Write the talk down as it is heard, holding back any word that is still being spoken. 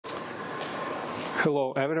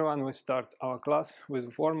Hello everyone, we start our class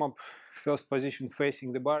with warm-up. First position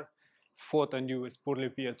facing the bar, foot undo with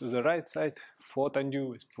pour-le-pied to the right side, foot undo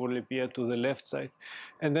with pour-le-pied to the left side,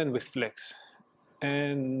 and then with flex.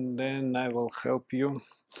 And then I will help you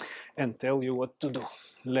and tell you what to do.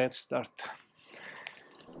 Let's start.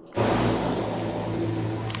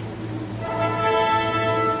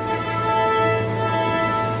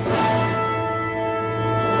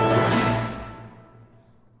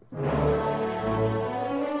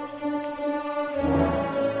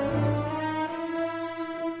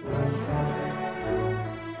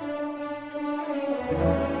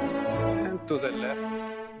 To the left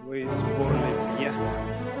with pour-le-pied.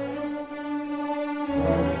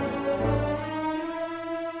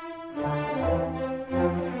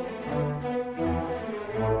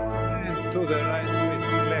 And to the right with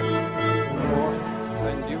flex, four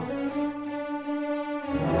undo.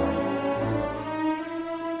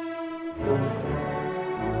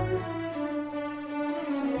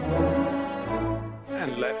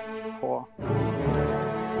 And left, four.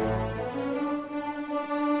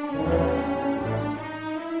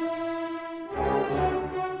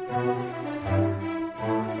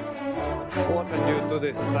 Foot undo to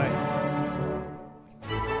this side.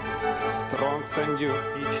 Strong undo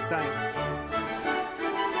each time.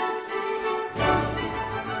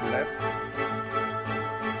 Left.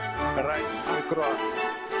 Right encroach.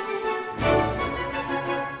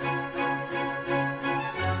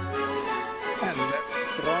 And left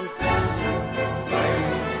front. Side.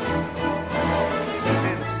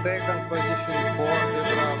 And second position for the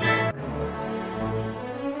bravo.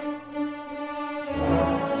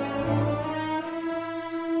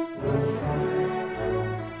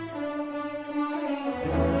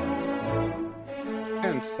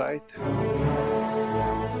 And side.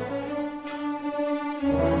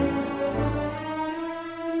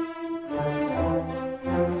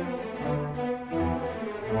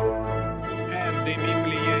 And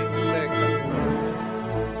demi-plie in second.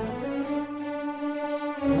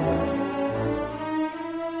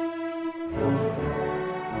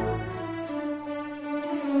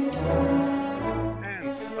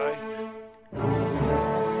 And side.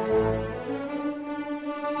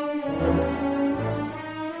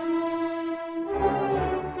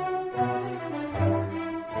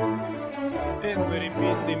 And we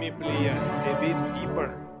repeat demi-plie a bit deeper.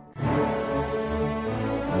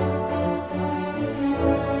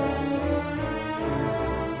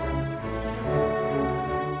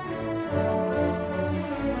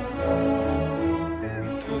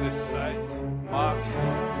 And to the side,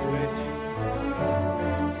 maximum stretch.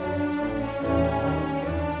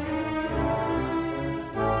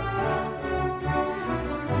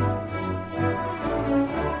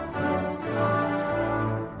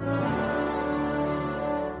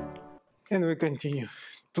 And we continue.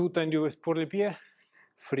 Two tendu with pour-le-pied,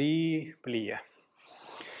 free plie.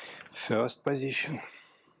 First position.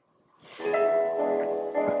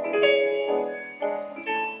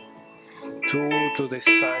 Two to the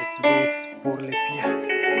side with pour-le-pied.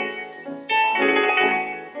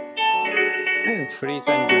 And free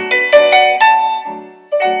tendu.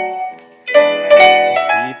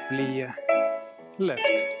 Deep plie.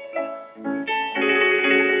 Left.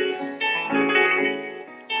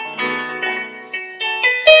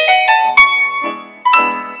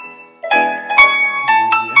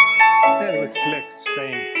 And with flex,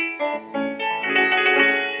 same.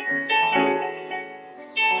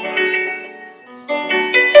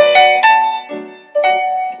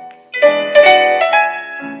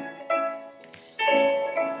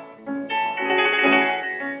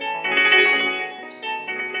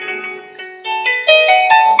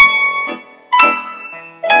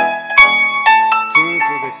 Two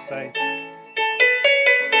to the side.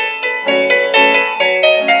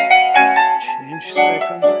 Change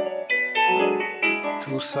second.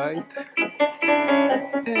 Two side.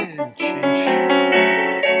 And change.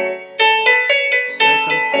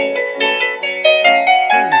 Second.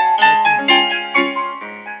 And second.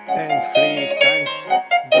 And three times.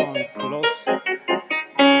 Don't close. All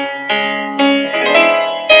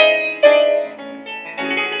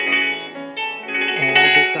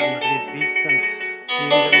the time resistance in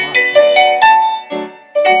the muscle.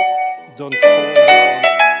 Don't fall down.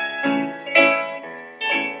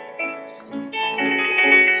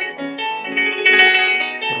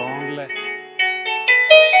 Strong leg.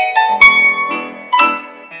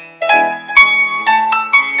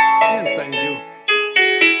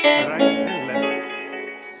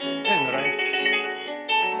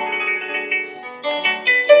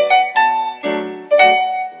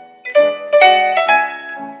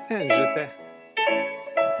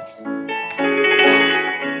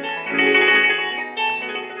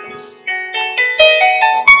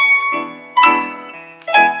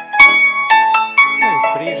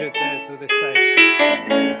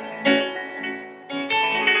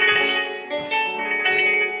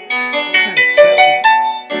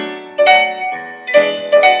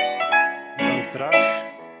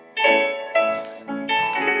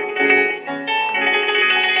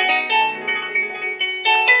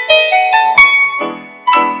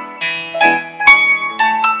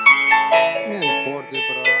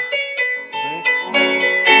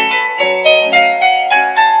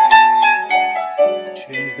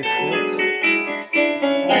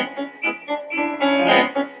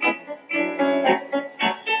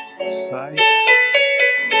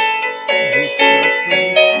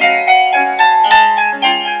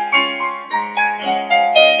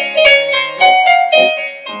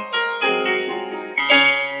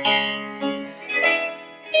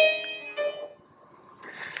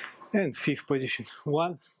 And fifth position,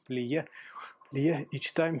 1 plie, plie,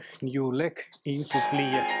 each time new leg into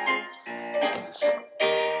plie,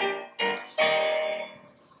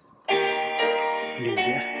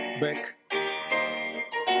 plie, back,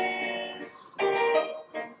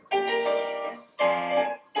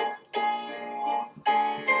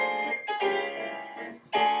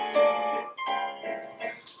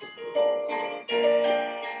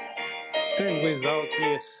 and without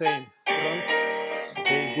plie, same front,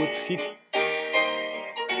 stay good, fifth,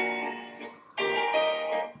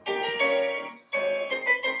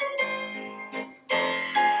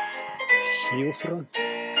 heel front,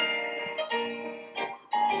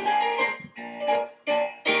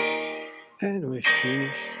 and we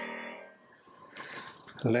finish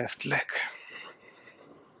left leg.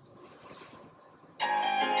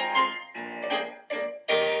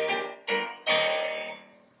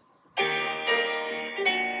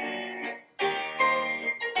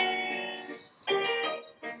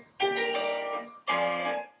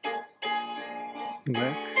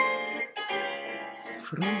 Back,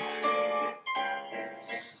 front,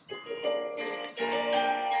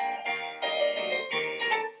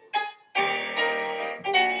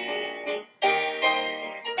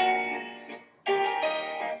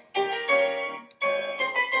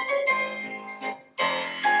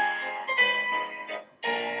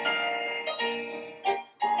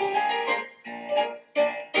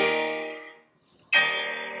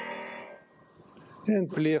 and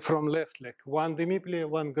plie from left leg, 1 demi plie,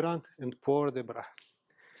 1 grand, and port de bras.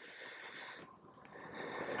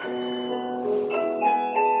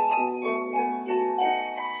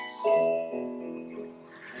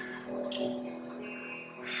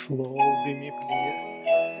 Slow demi plie,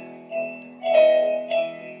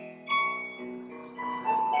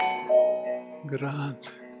 grand,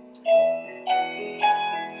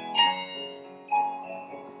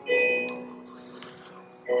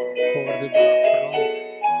 port de bras front,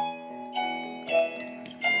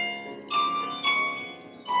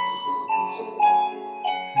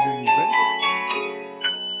 and back,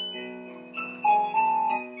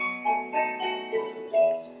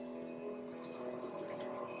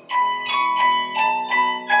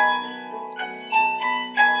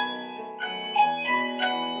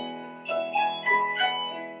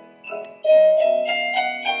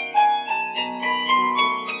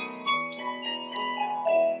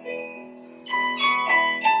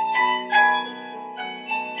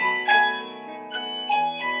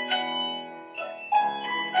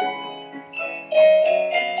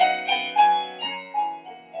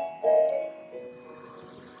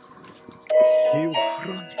 heel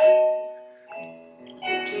front,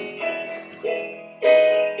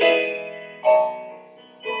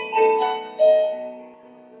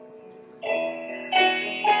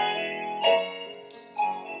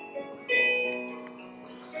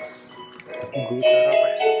 good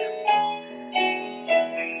arabesque,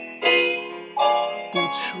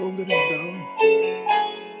 put shoulders down,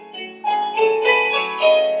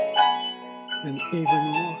 and even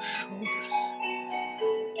more shoulders,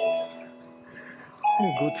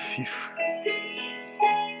 and good fifth.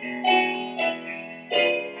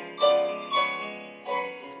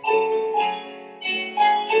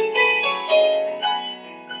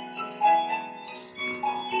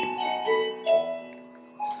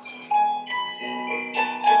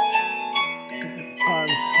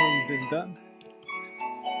 Arms on the done.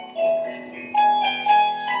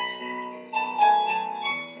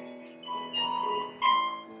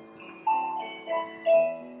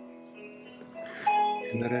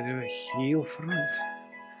 And ready a heel front.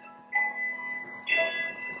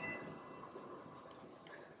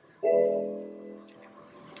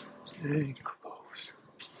 And close.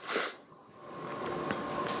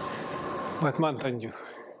 Battement tendu.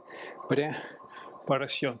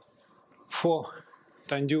 Préparation. 4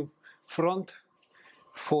 tendu front.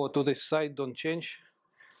 4 to the side, don't change.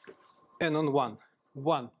 And on 1.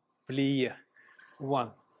 1 plie.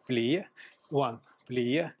 1 plie. 1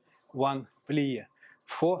 plie. 1 plie.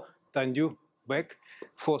 4 tendu back.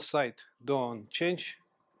 4 side, don't change.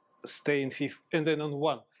 Stay in fifth. And then on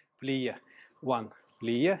 1 plie. 1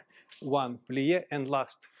 plie. 1 plie. And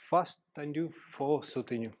last fast tendu 4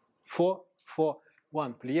 soutenu. 4 4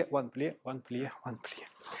 1 plie. 1 plie. 1 plie. 1 plie.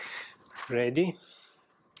 Ready?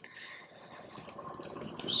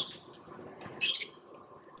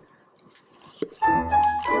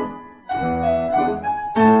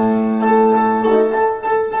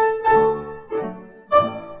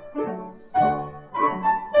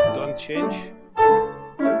 Don't change.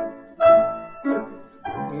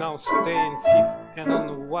 Now stay in fifth and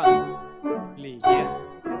on 1 plie.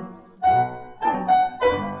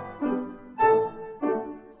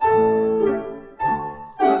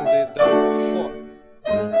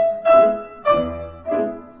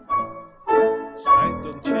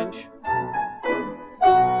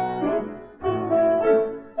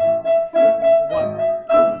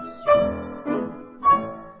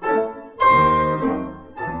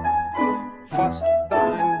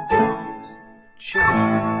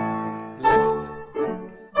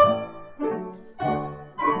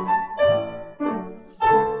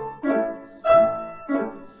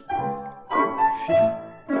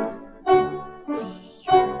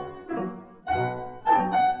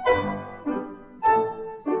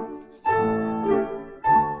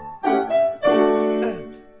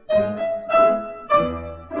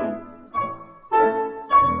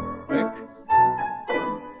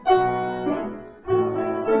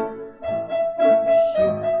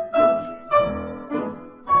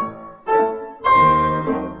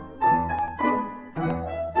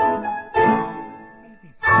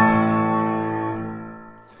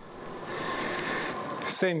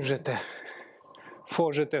 Same jeté.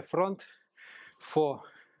 4 jeté front, 4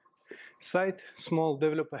 side, small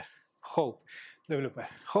développé, hold, développé,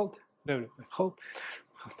 hold, développé, hold,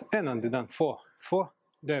 and on the done 4, 4,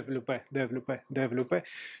 développé, développé, développé,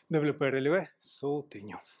 développé, relevé,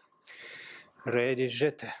 soutenu. Ready,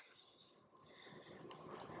 jeté.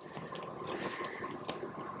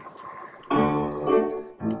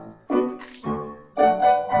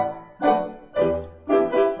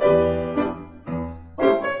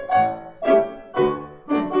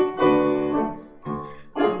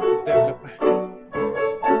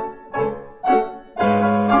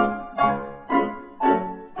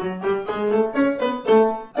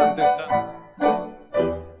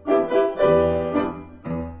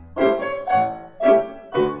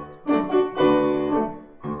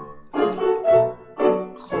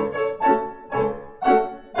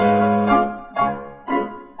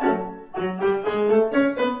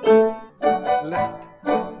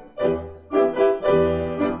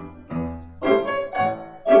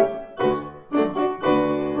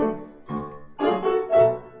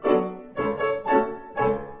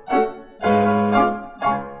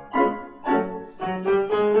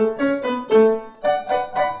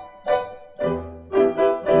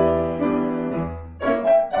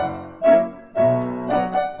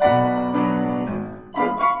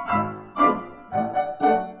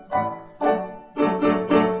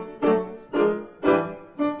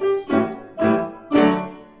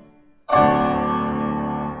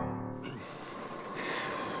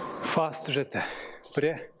 Fast jeté,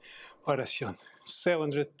 préparation.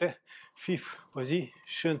 7 jeté, 5th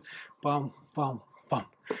position, pam, pam, pam.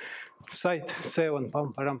 Side 7,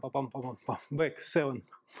 pam, pam, pam, pam, pam, pam. Back 7,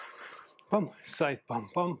 pam, side, pam,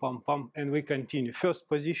 pam, pam, pam. And we continue. First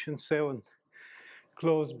position 7,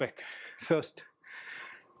 close back. First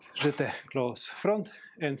jeté, close front,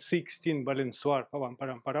 and 16 balançoire, pam,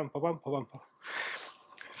 pam, pam, pam, pam, pam.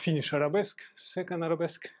 Finish arabesque, second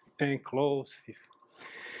arabesque, and close 5th.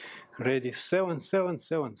 Ready, 7, 7,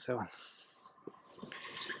 7, 7.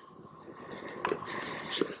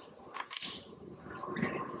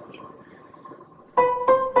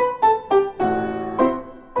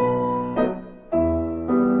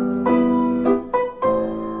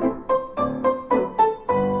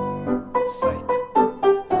 Side.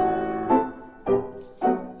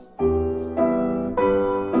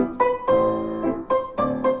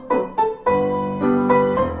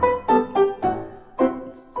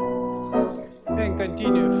 And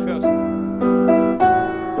continue first.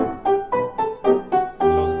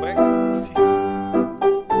 Close back, 5th.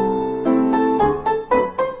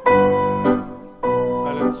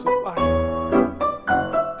 Balance up,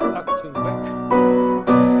 accent back.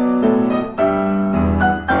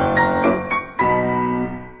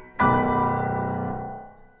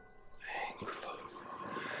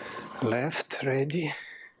 Left, ready.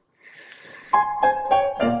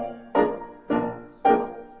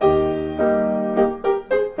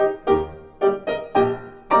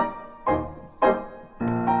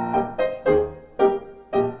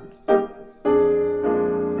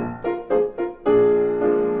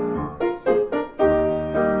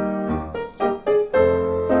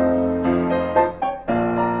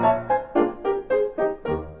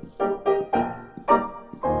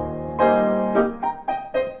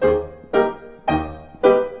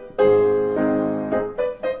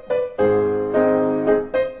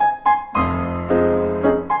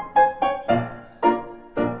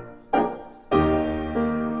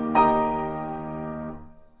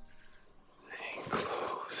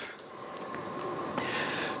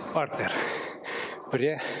 Parterre.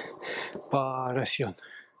 Préparation.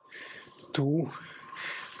 2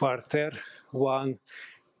 parterre, 1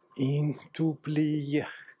 into plie.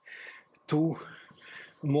 2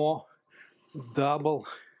 more double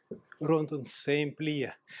rondon, same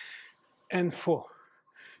plie. And 4,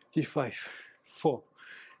 T5, 4,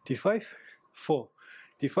 T5, 4,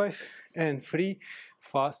 T5, and 3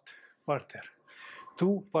 fast parterre.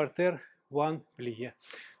 2 parterre, 1 plie.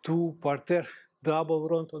 2 parterre, double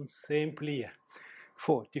rondon, same plie.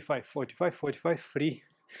 45, 45, 45, 3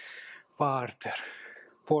 parterre.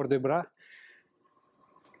 Port de bras,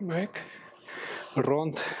 back,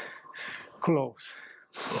 rond, close.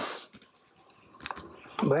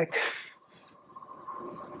 Back,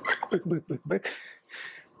 back, back, back, back.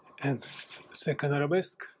 And second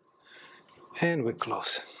arabesque, and we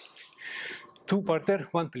close. 2 parterre,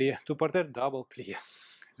 1 plie. 2 parterre, double plie.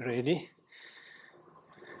 Ready?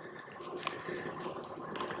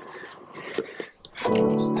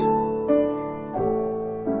 First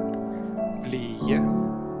plie,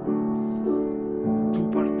 2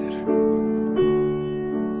 parterre,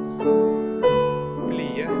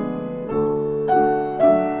 plie,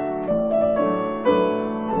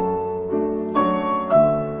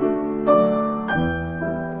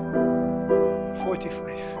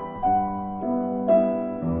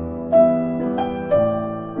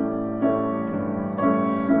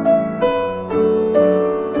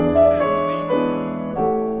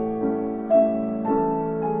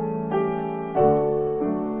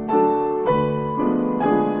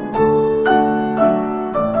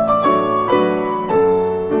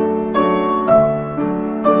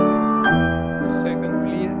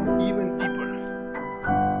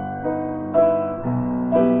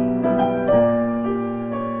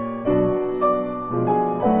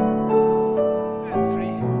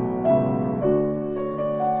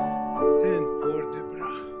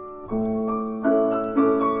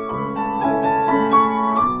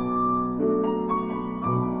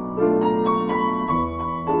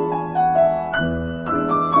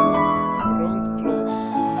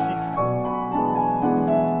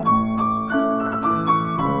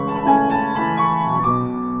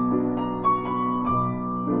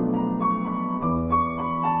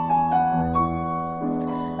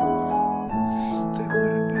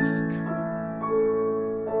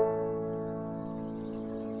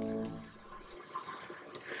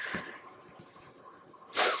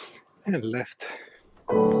 and left.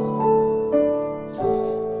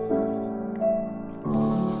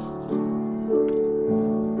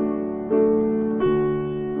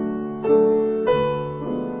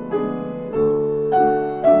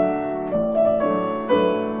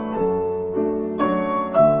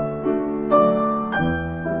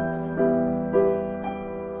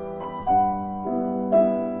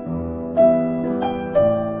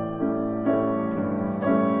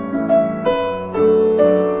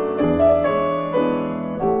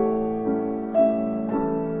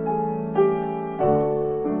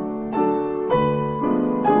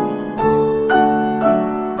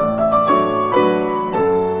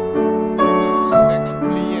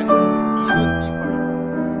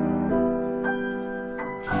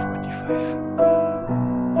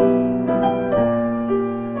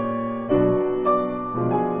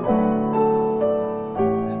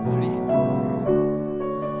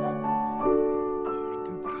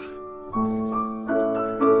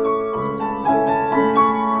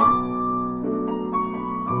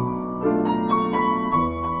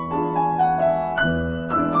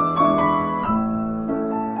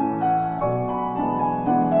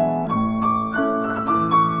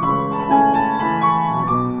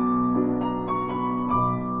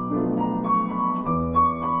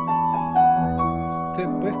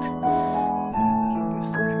 Step back and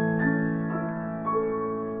arabesque.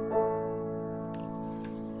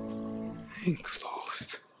 And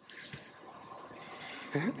closed.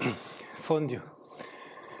 Fondue.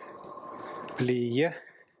 Plie.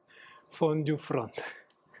 Fondue front.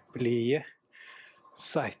 Plie.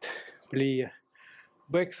 Side. Plie.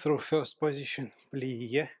 Back through first position.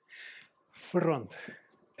 Plie. Front.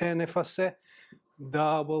 And effacé.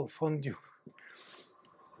 Double fondue.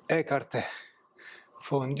 Écarté.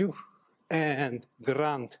 Fondue and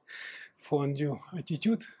grand fondue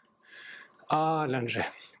attitude. Allonge.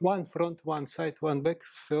 One front, one side, one back.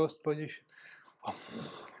 First position.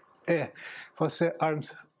 Face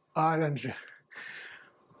arms allonge.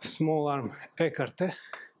 Small arm écarté.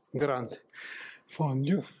 Grand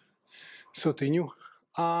fondue. Soutenu.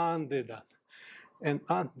 En dedans. And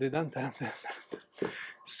en dedans.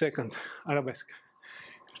 Second arabesque.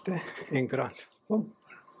 And grand.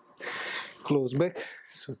 Close back,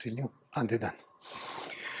 soutenu, en dedans.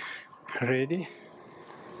 Ready?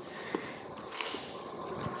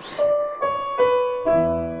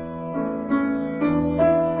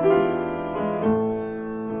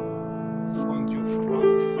 Fondue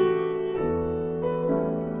front.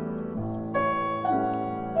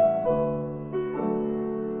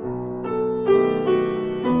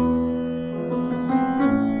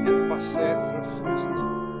 And passé through first.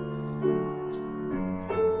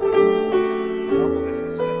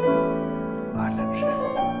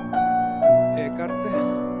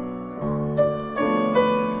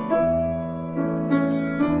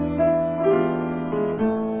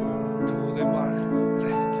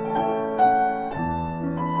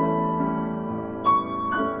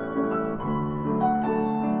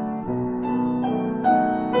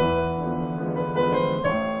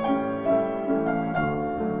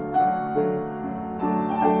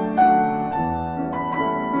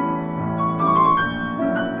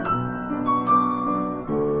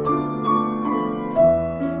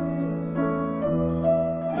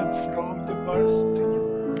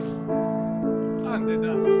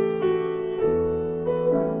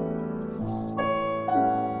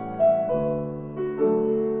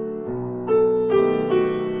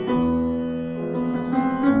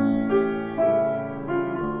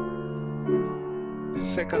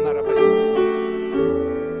 Second arabesque.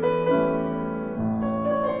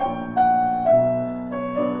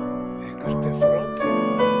 Écarté front.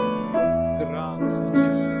 Grand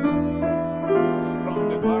fondue. From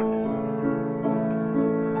the bar.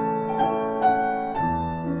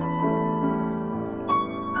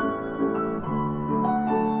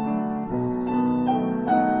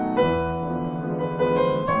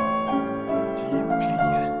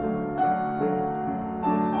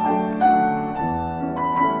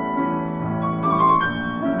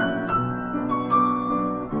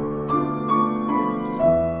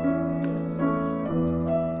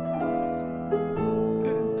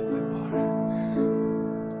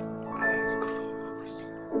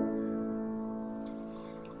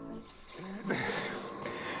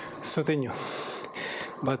 Soutenu.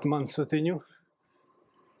 Batman soutenu.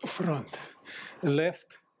 Front.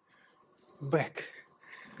 Left. Back.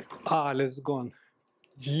 Alles gone.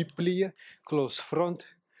 Deep plie. Close front.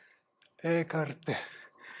 Écarté.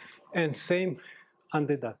 And same en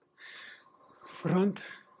dedans. Front.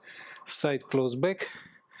 Side close back.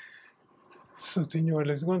 Soutenu,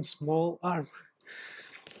 alles gone. Small arm.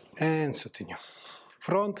 and soutenu.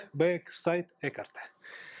 Front, back, side, écarté.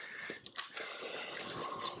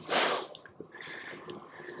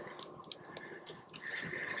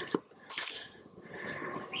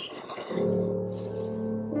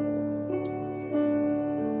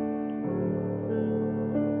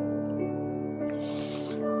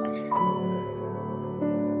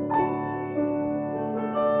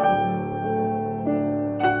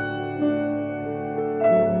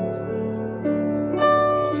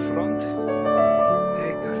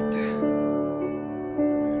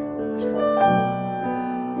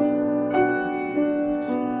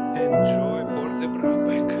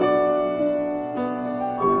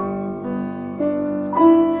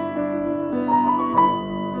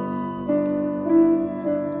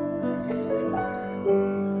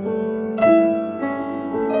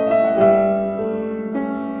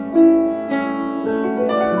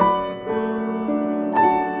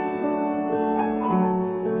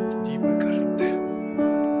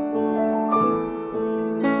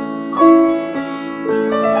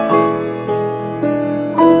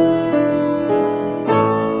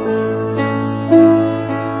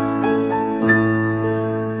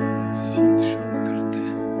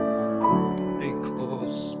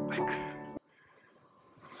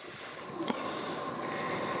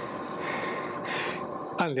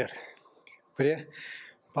 En l'air.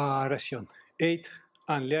 Préparation. 8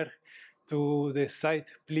 en l'air. To the side.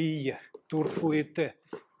 Plie. Tour fouette.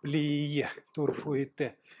 Plie. Tour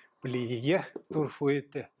fouette. Plie. Tour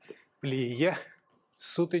fouette. Plie.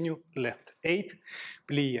 Soutenu. Left. 8.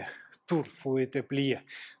 Plie. Tour fouette. Plie.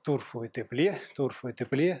 Tour fouette. Plie. Tour fouette.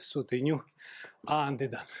 Plie. Soutenu. And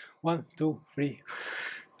done. 1, 2, 3.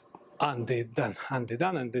 And done. And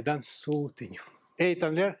done. And done. Soutenu. 8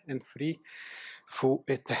 en l'air and 3.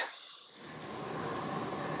 Fouette.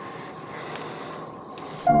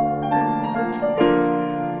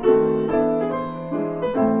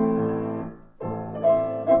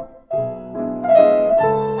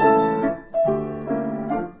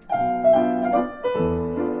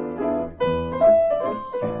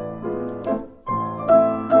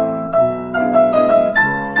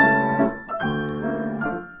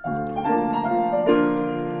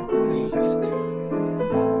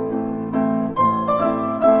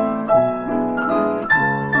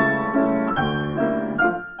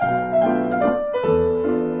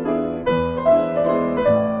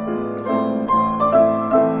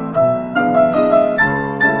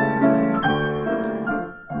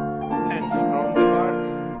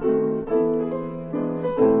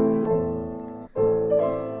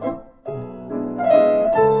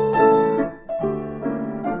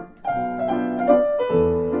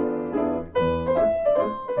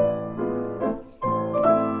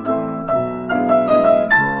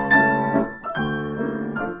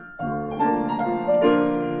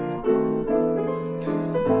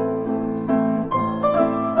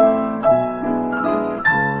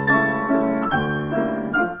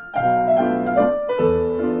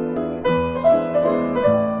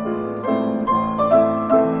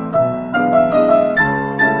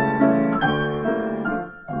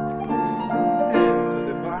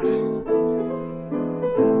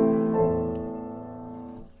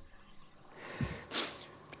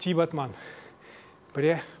 Petit battement.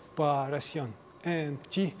 Préparation. Un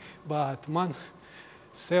petit battement.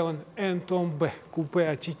 7 and tombe. Couper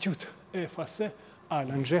attitude. Effacer.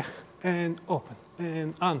 Allonger. And open.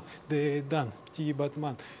 And on. Dedans. Petit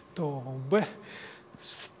battement. Tombe.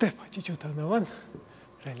 Step. Attitude en avant.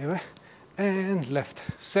 Relevé. And left.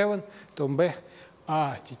 7. Tombe.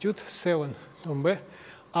 Attitude. 7. Tombe.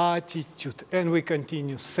 Attitude. And we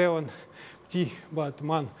continue. 7. Petit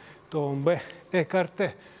battement. Tombe.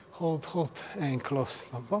 Écarté. Hold, hold, and close.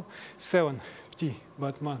 7. Petit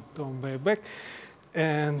battement. Tombe back.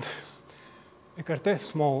 And écarté.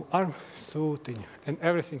 Small arm. Soutenu. And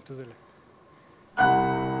everything to the left.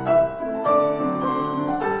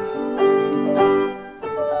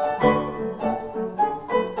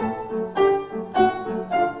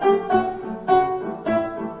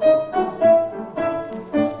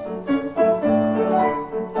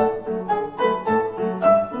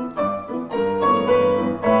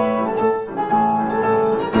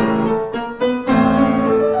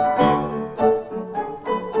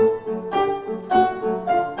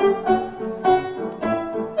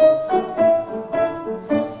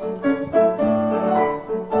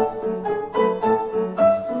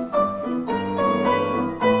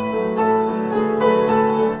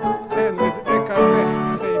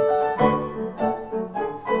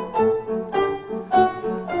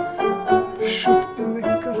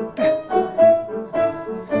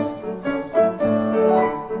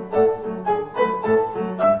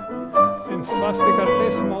 Fast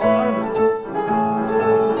écarté, small arm.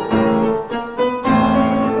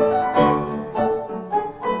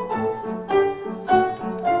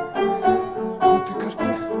 Good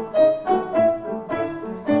écarté.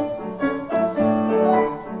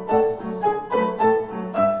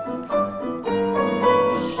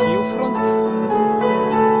 Heel front.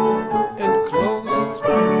 And close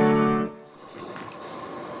back.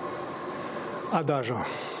 Adagio.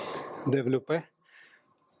 Développé.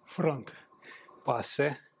 Front.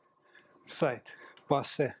 Passé. Side.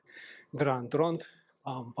 Passé. Grand rond.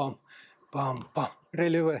 Pam, pam. Pam, pam.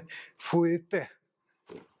 Relevé. Fouetté.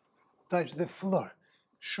 Touch the floor.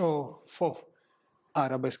 Show. Fall.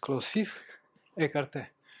 Arabesque close fifth. Écarté.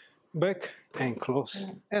 Back and close.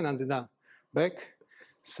 And underdone. Back.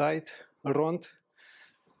 Side. Rond.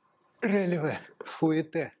 Relevé.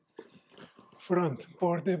 Fouetté. Front.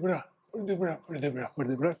 Port de bras. Port de bras. Port de bras. Port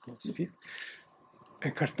de bras. Close fifth.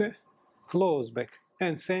 Écarté. Close back.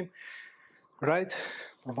 And same. Right.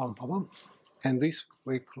 Pam, pam, pam. And this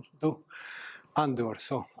we do under.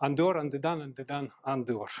 So under, underdone, underdone,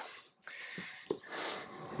 under.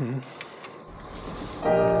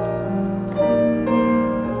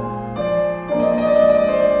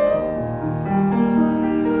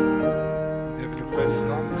 Développé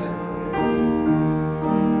front.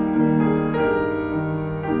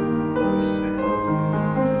 Passé.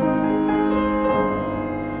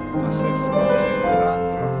 Passé front and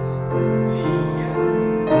grand rond.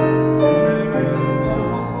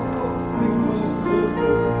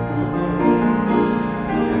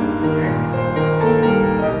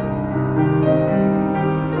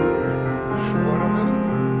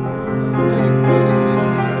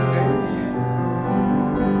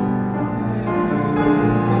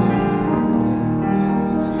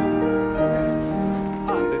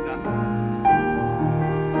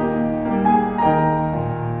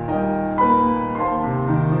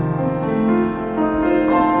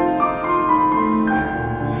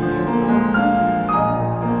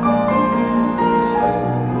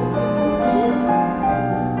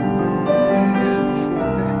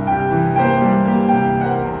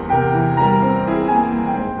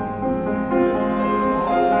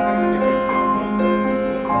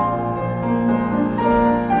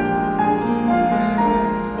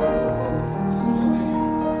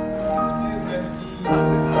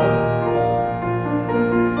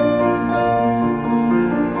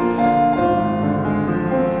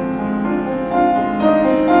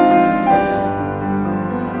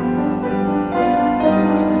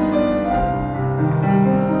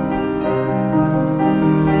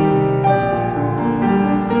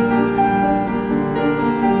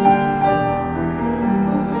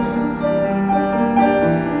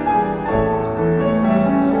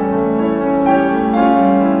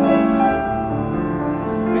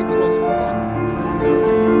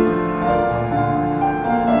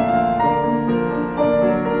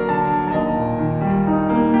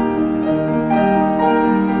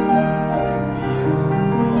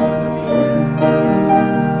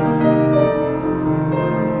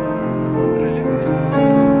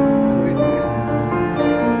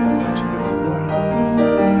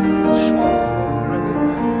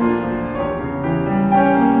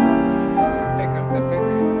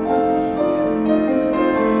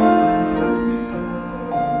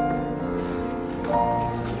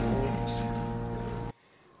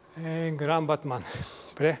 Grand battement.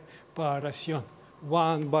 Préparation.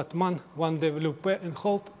 One battement, one développé and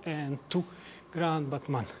hold, and two grand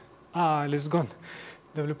battement. Alles gone.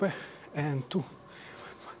 Développé and two.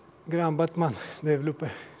 Grand battement,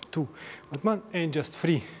 développé, two battement, and just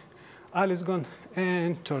free. Alles gone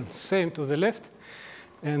and turn. Same to the left,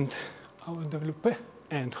 and I will développé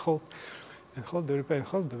and hold, développé and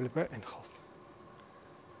hold, développé and hold.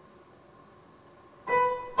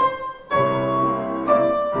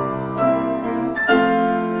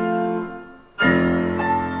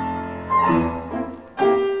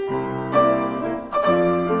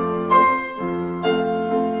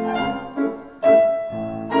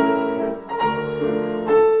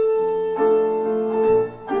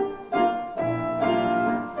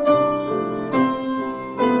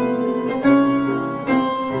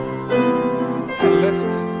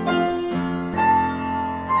 Left,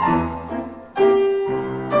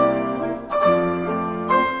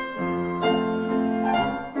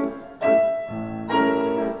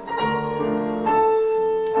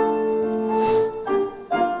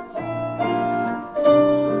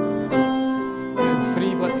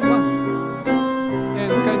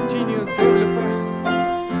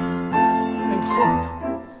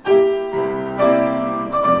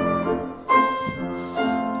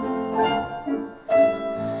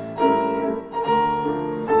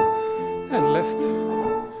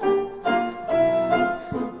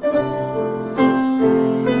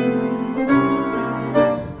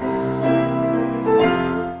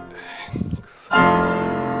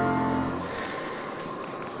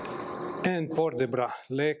 And port the bras,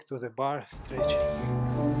 leg to the bar, stretching.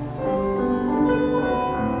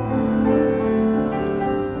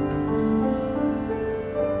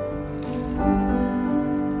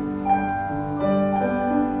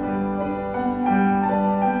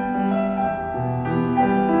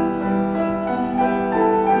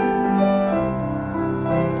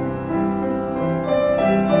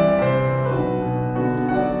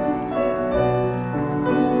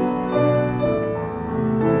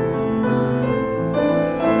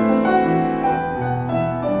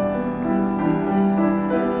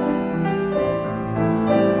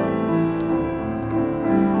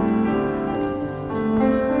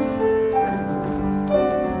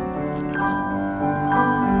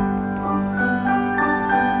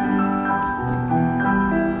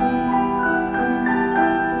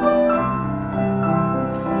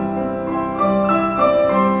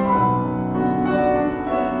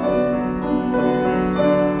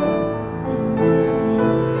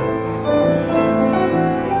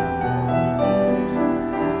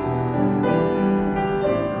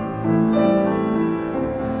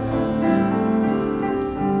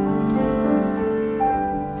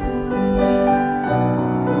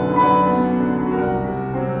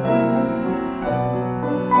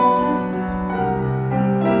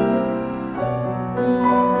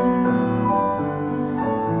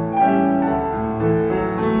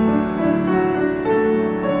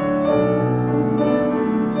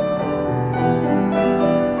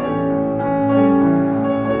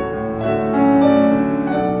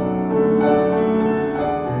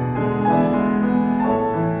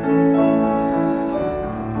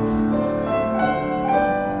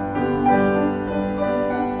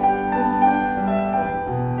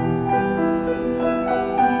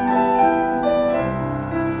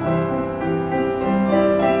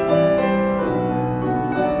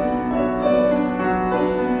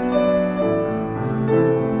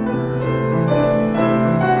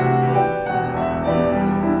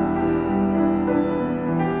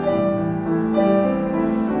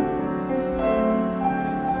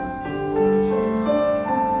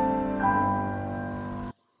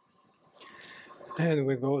 And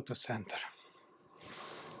we go to center.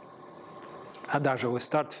 Adagio, we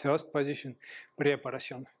start first position,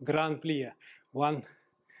 preparation, grand plie, 1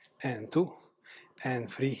 and 2 and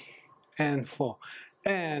 3 and 4,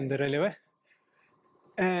 and releve,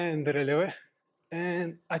 and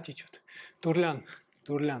attitude, tourlan,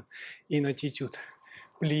 in attitude,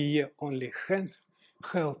 plie only hand,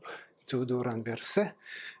 help to do renverse,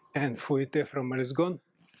 and fouette from Resgon,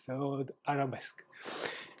 third arabesque.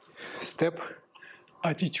 Step,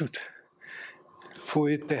 attitude,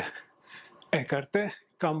 fouette, écarté,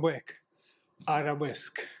 come back,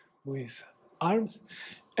 arabesque with arms,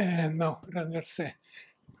 and now renverse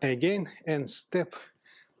again, and step,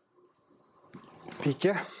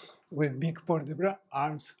 piqué with big port de bras,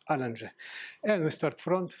 arms allongé. And we start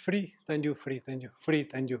front, free, tendu, free, tendu, free,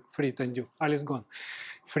 tendu, free, tendu, alles gone,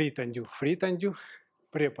 free, tendu,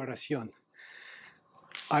 préparation,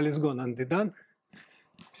 alles gone and done,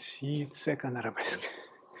 seat, second arabesque,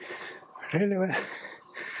 releve,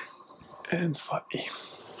 and fabi.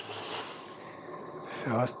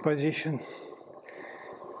 First position,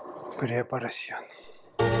 preparation.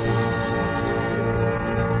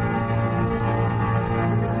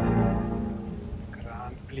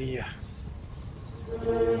 Grand plie.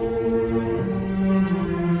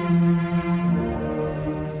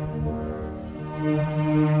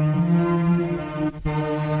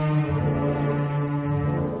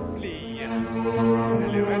 Plie.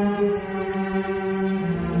 Releve.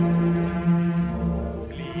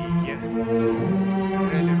 Plie.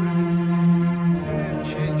 Releve. And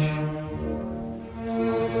change.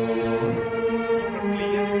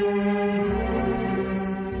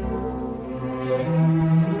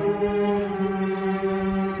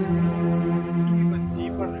 Even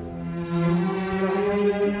deeper.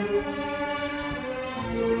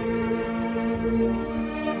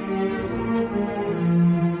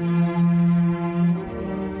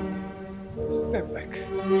 Step back.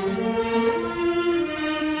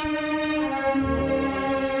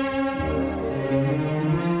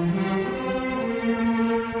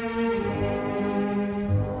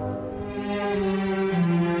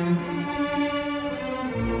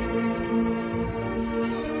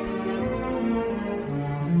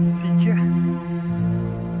 Pique.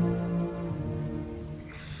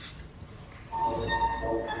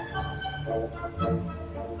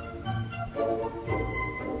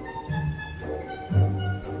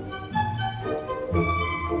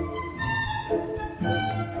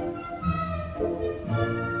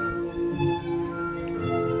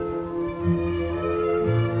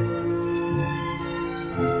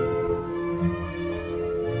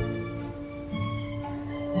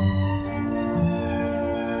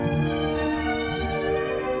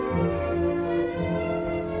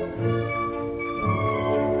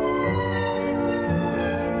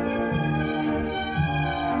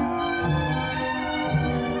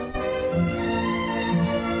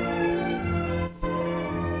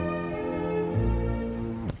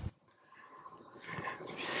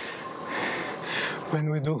 When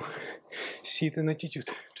we do sit in attitude,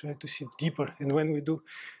 try to sit deeper. And when we do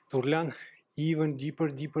tourlan, even deeper,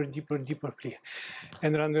 deeper, deeper, deeper plie.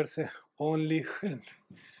 And renverse, only hand.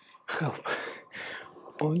 Help.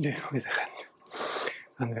 Only with hand.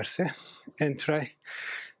 Renverse. And try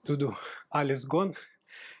to do alles gone.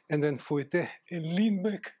 And then fouette and lean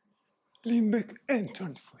back and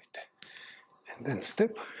turn fouette. And then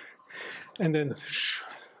step. And then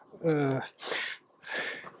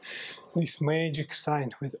this magic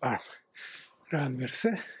sign with arm. Renverse.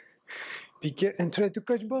 Pique and try to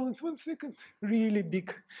catch balance 1 second. Really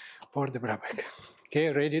big for the bra back.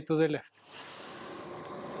 Okay, ready to the left.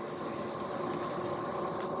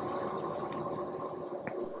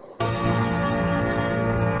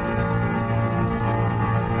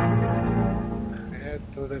 Head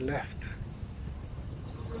to the left.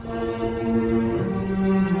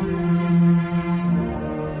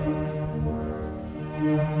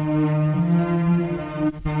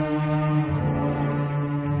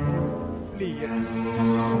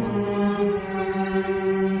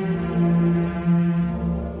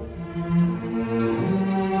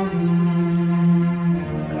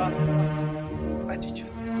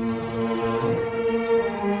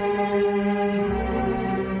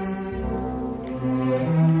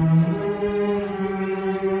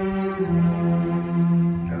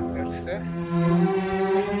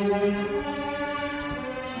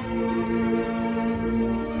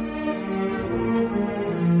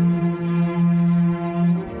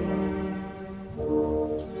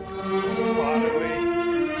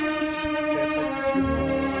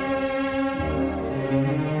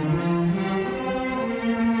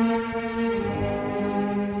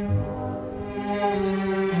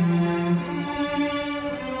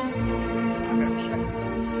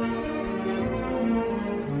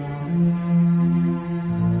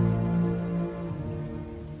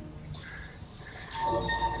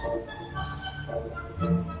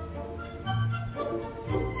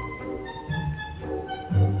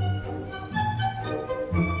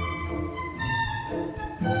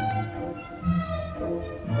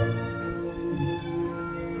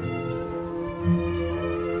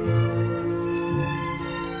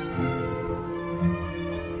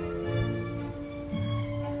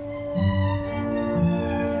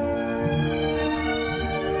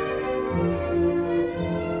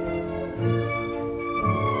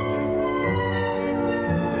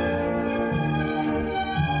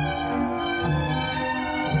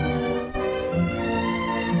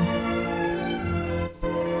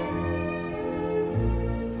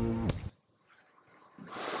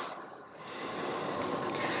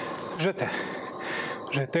 Jeté.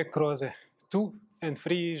 Jeté, croise. 2 and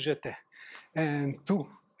free, jeté. And 2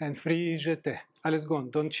 and free, jeté. Alles gone,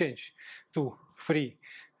 don't change. 2, free,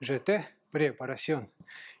 jeté. Préparation.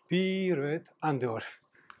 Pirouette, en dehors.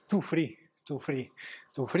 2 free, 2 free,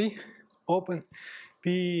 2 free. Open,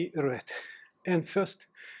 pirouette. And first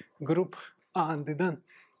group, and then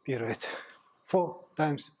pirouette. 4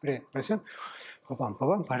 times préparation. Pa-pam,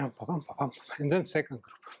 pa-pam, pa-pam, pa-pam, pa-pam. And then second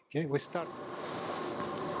group. Okay, we start.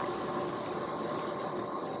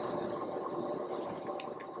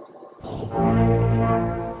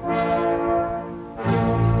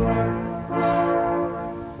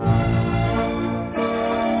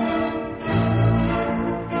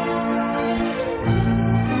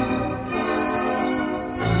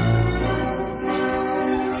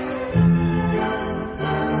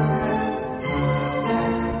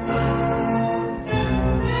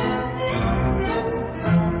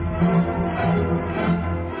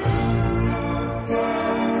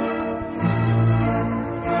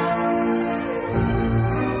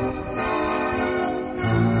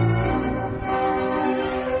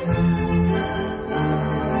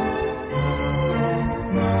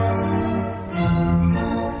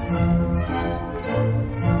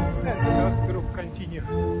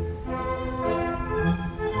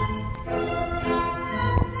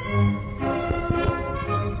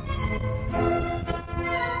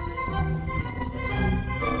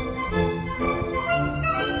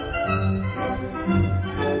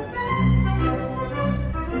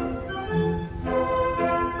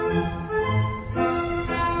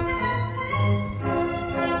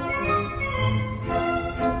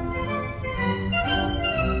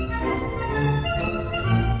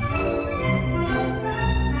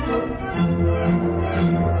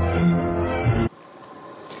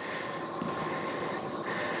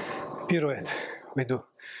 Pirouette, we do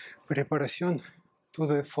préparation to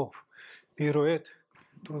the fauve, pirouette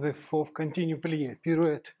to the fauve, continue plié,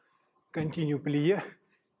 pirouette, continue plié,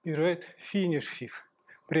 pirouette, finish fifth,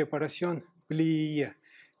 préparation, plié,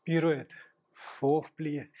 pirouette, fauve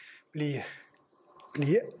plié, plié,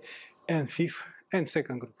 plie, and fifth, and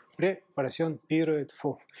second group. Préparation, pirouette,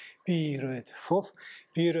 fauve, pirouette, fauve,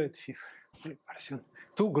 pirouette, fifth. Préparation.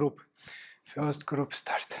 Two group. First group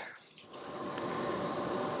start.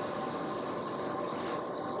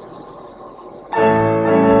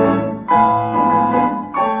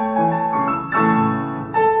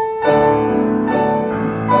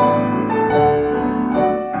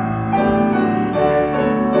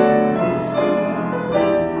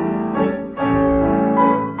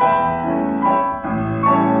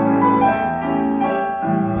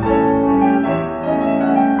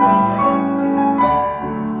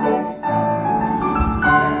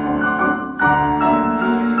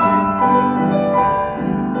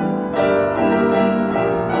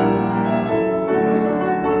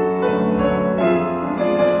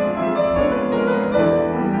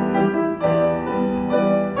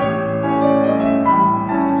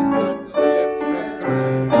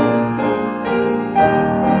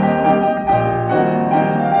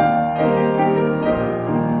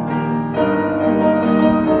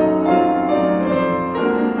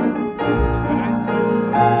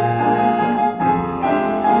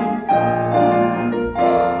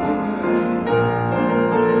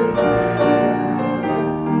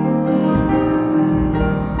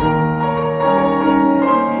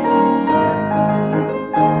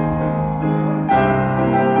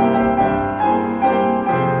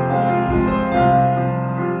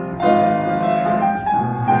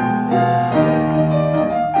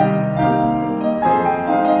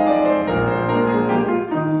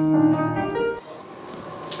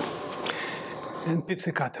 And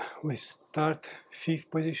pizzicato. We start fifth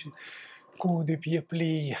position. Coup de pied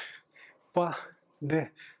plie. Pas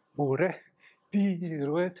de bourre.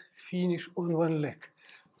 Pirouette. Finish on one leg.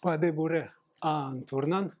 Pas de bourre. En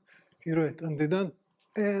tournant. Pirouette en dedans.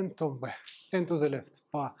 And tombe. And to the left.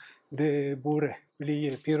 Pas de bourre.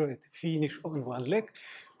 Plie. Pirouette. Finish on one leg.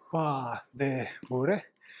 Pas de bourre.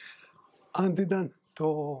 En dedans.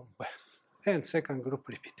 Tombe. And second group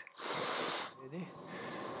repeat. Ready?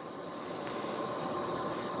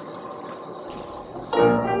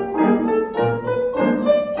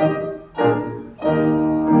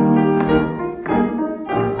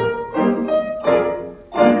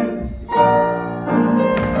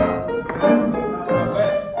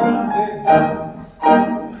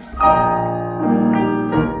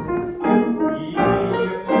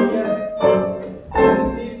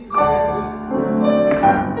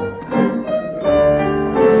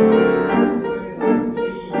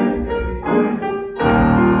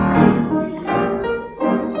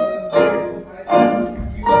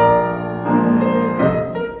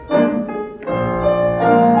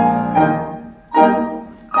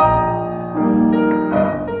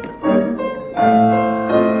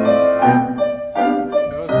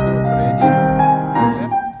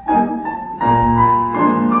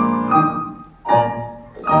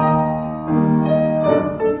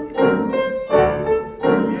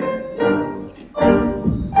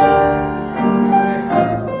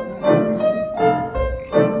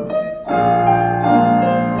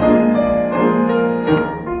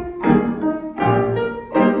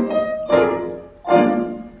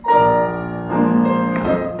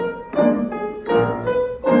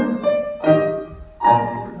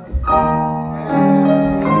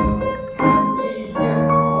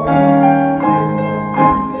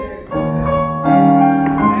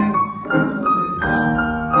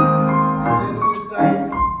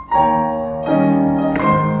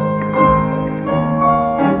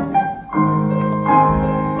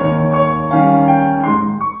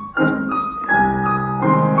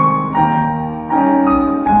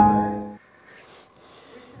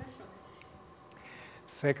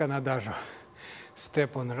 Second adagio.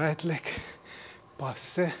 Step on right leg,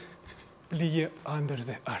 passe, plie under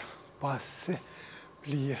the arm, passe,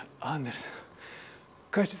 plie under.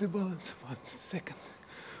 Catch the balance, 1 second.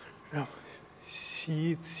 Now,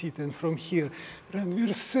 sit, and from here,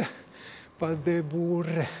 renverse, pas de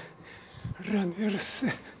bourre, renverse,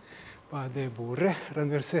 pas de bourre,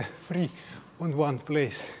 renverse, free on one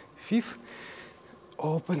place. Fifth,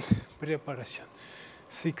 open, préparation.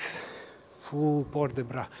 6, full port de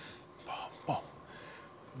bras, bam, bam.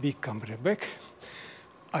 Big cambre back,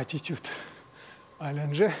 attitude,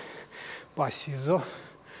 allonge, pas ciseaux,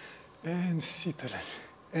 and sit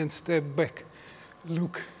and step back,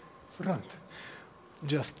 look front,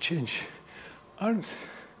 just change arms.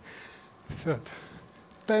 Third,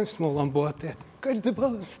 time small amboate, catch the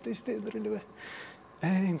balance, stay really,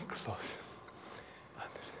 and close.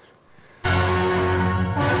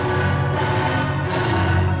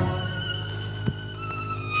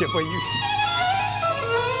 Я боюсь.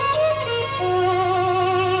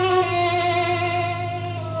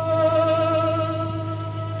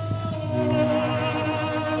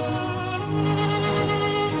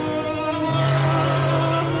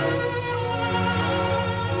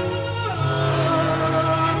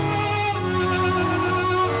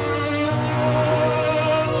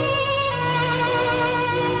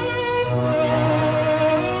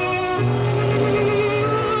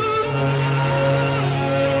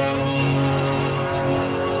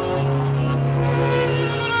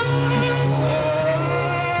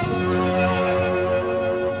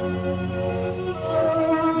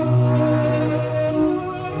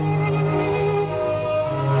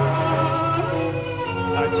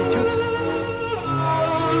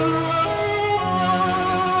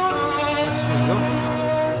 ciseaux.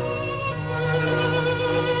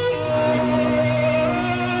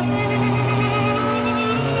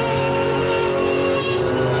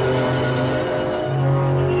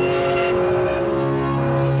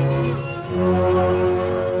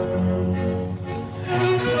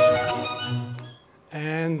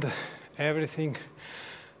 And everything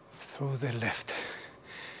through the left.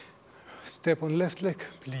 Step on left leg,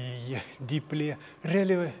 plie, deep plie,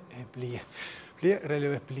 relevé, et plie. Plie,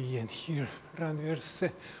 relevé, plie, and here, renverse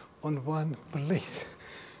on one place.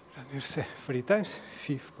 Renverse 3 times,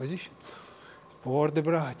 5th position. Port de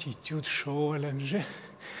bras, attitude, shoulder, allongé.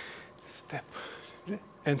 Step,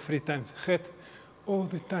 and 3 times. Head all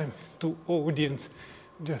the time to audience.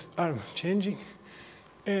 Just arm changing.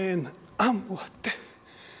 And emboîté,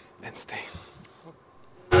 and stay.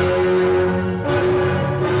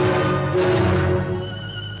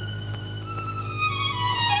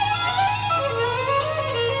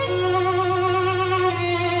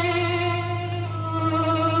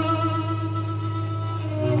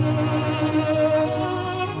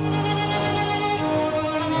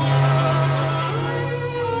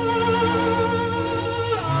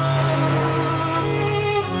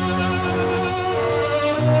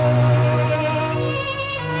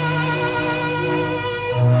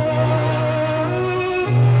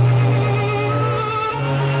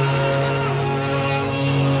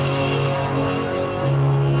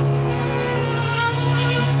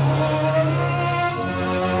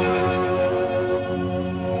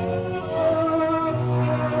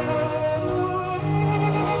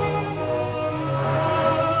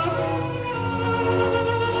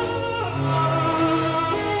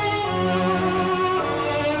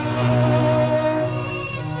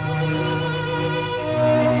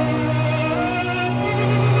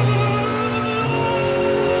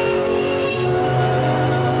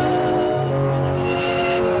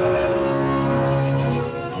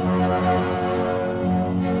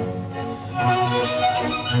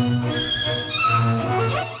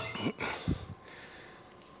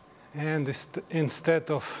 And instead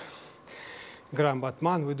of grand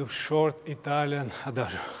battement, we do short Italian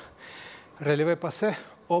adagio. Relevé passé,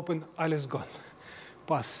 open, alles gone.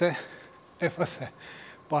 Passé, effacé.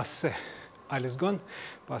 Passé, alles gone.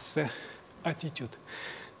 Passé, attitude.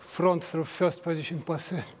 Front through first position,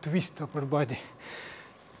 passé, twist upper body.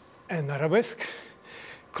 And arabesque.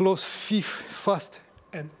 Close 5th, fast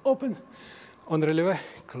and open. On relevé,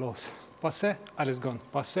 close. Passé, alles gone.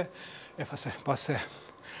 Passé, effacé. Passé.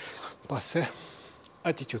 Passé,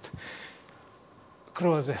 attitude.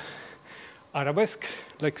 Croisé, arabesque,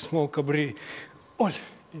 like small cabri, all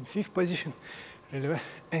in 5th position, relevé,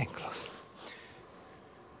 and close.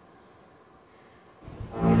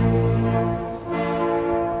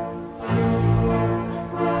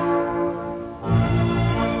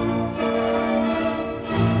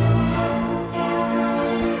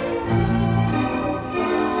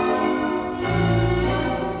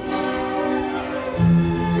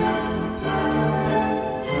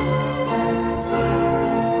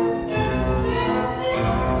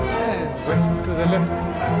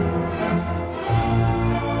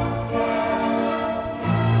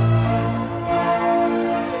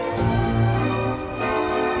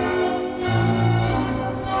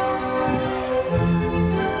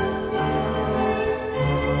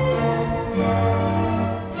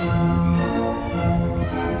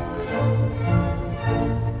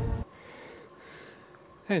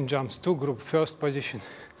 And jumps 2 group, first position,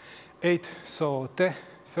 8 sauté,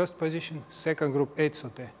 first position, second group, 8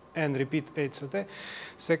 sauté, and repeat 8 sauté,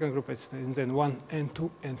 second group, 8 sauté, and then 1 and 2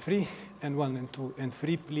 and 3, and 1 and 2 and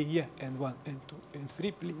 3 plie, and 1 and 2 and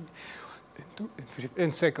 3 plie, and 2 and 3,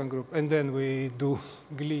 and second group, and then we do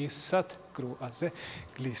glissade, croisé,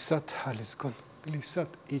 glissade, alles gone, glissade,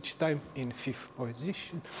 each time in 5th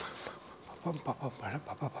position.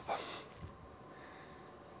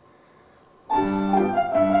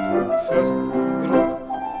 First group.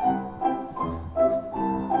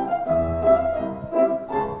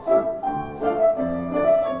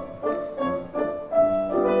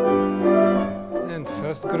 And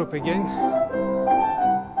first group again.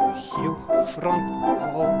 Heel, front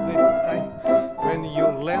all the time. When you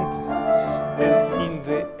land and in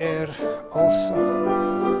the air also.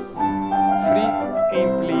 Free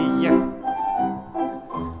and plie.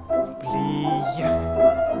 Plie.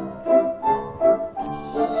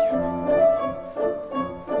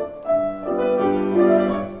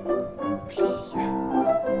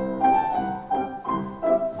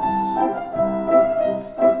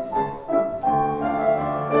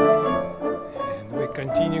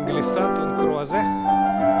 Continue glissade on croisé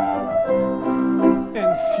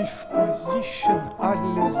and fifth position,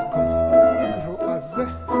 alles go. Croisé,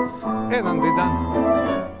 and undone.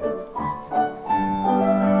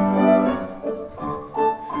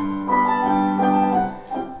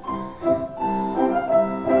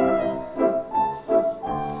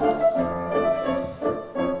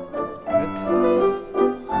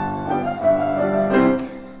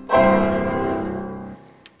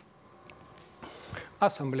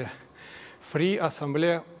 Assembly, free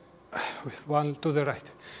assembly with one to the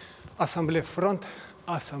right. Assembly front,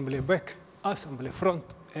 assembly back, assembly front,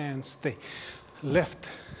 and stay. Left,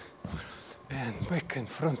 and back and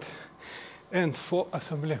front. And 4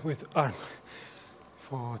 assembly with arm.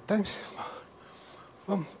 4 times.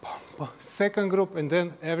 Bum, bum, bum. Second group, and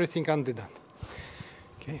then everything undone.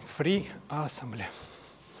 Okay, free assembly.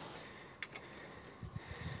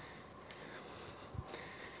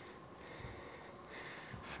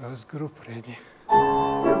 First group ready.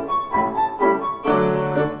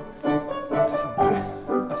 Assembly,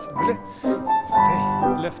 assembly, stay,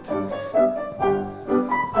 left.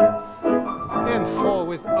 And 4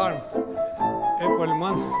 with arm.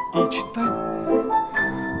 Épaulement each time.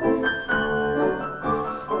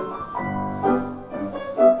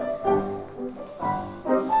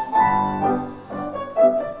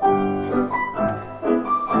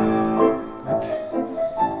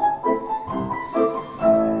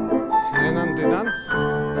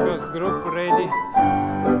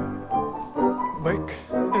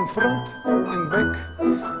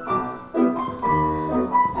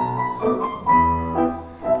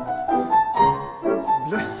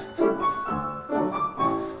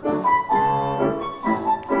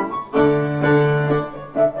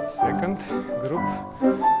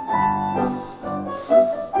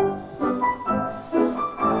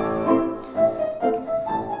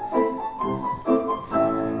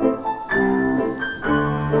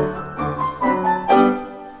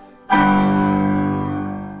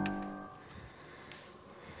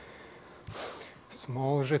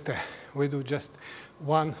 Small jeté. We do just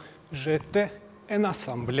 1 jeté and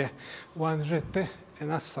assemblée. 1 jeté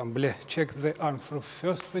and assemblée. Check the arm from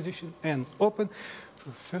first position and open,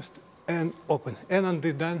 from first and open. And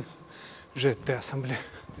undone, jeté, assemblée.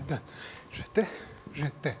 Jeté,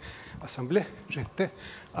 jeté, assemblée, jeté,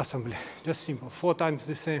 assemblée. Just simple. 4 times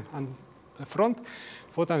the same on the front,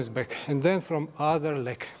 4 times back. And then from other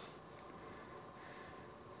leg.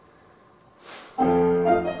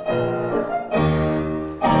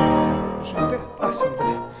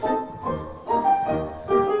 Assembly.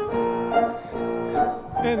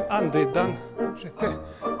 And undone, jeté,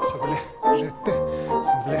 assemblée, jeté,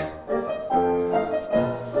 assemblée.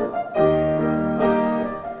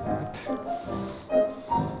 Good.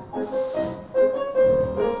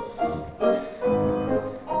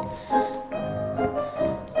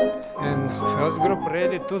 And first group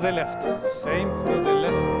ready to the left. Same to the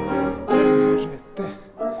left. Jeté,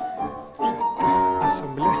 jeté,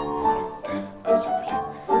 assemblée. Assembly.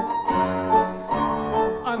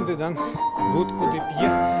 Undone. Good coup de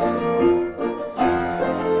pied.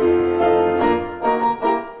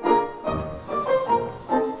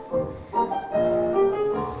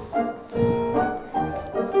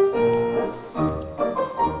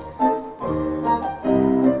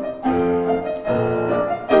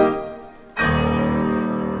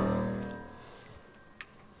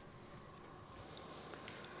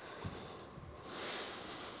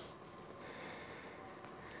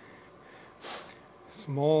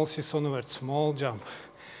 Small sisson ouvert, small jump.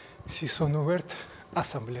 Sisson ouvert,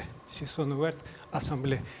 assemblée. Sisson ouvert,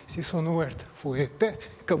 assemblée. Sisson ouvert, fouetté,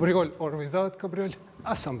 cabriole or without cabriole,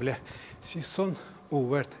 assemblée. Sisson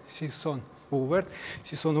ouvert, sisson ouvert,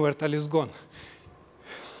 sisson ouvert, all is gone.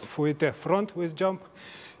 Fouetté front with jump,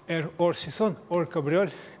 or sisson or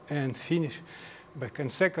cabriole, and finish back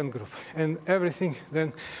and second group. And everything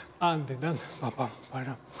then undone. Pam, pam,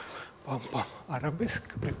 pam, pam, pam, arabesque,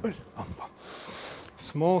 cabriole, pam, pam.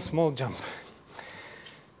 Small, small jump.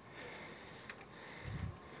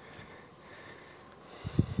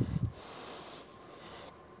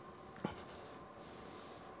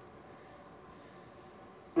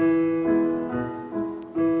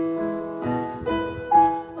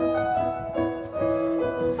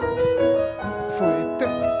 Fouetté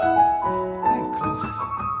and close.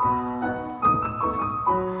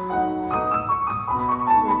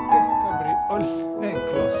 Fouetté, cabriole and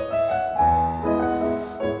close.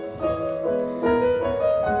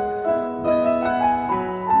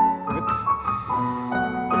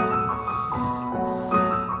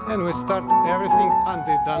 And we start everything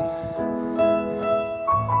undone.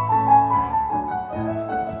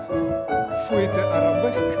 Fouetté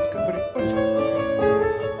arabesque, cabriole.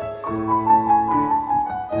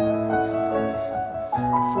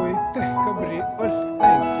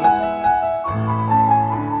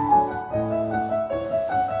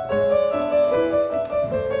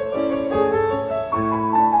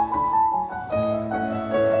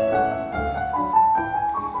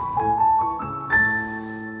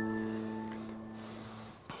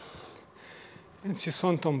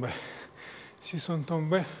 sont tombé. Si sont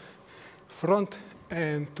tombé. Front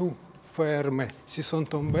and 2. Ferme. Si sont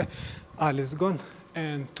tombé. Alles gone.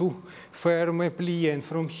 And 2. Ferme, plié. And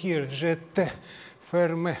from here, jeté.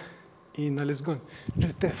 Ferme. In, alles gone.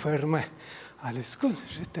 Jeté, ferme. Alles gone.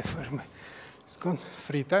 Jeté, ferme. It's gone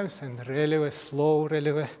 3 times. And releve, slow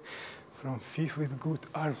releve. From 5 with good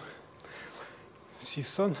arm. Si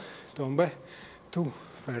sont tombé. 2.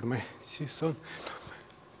 Ferme. Si sont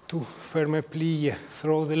 2. Ferme, plié.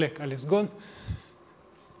 Throw the leg. Alles gone.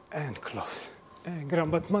 And close. And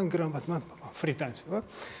grand battement, 3 times.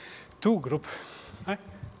 2 group. Hai?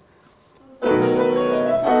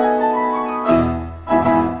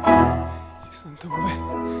 Si sont tombé.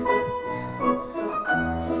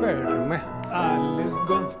 Ferme. Alles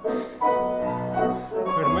gone.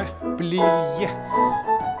 Ferme. Plié.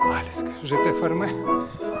 Alles gone. J'étais fermé.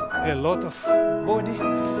 A lot of body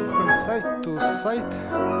from side to side.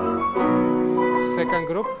 Second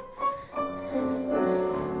group.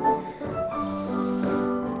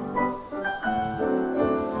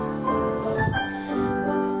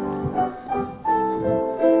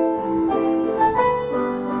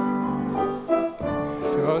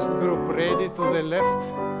 First group ready to the left.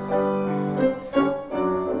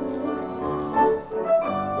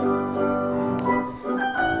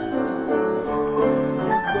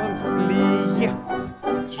 It's gone. Plié.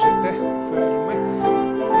 J'étais fermé.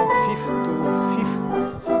 From 5th to 5th.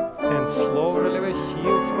 And slow releve,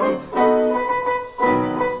 heel front.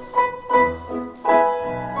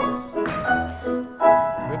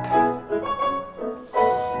 Good.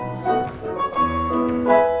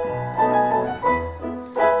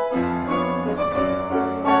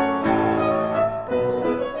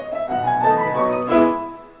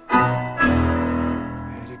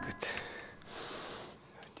 Very good.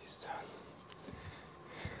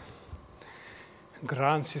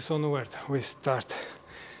 Grand saison ouverte. We start.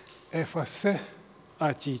 Effacé,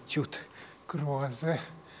 attitude. Croisé,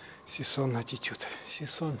 saison attitude.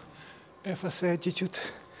 Saison effacé, attitude.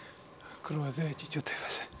 Croisé, attitude,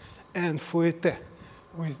 effacé. And fouetté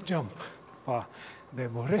with jump. Pas de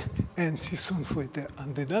bourré. And saison fouetté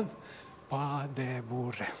en dedans. Pas de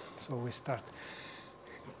bourré. So we start.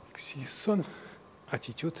 Saison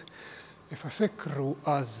attitude. Effacé,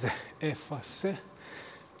 croisé. Effacé,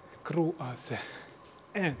 croisé.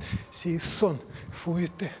 And saison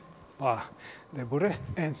fouetté. Pas de bourré.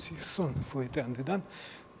 And saison fouetté en dedans.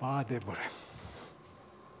 Pas de bourré.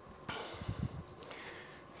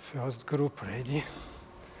 First group ready.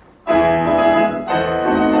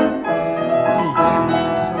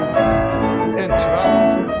 And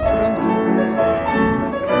travel front.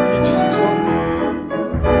 Each saison.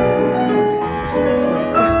 Saison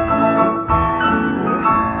fouetté.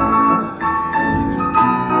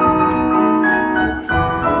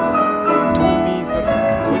 2 meters.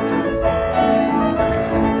 Good.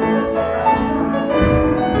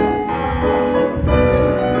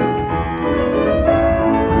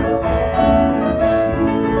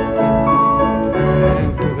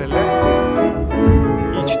 And to the left.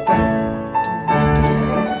 Each time 2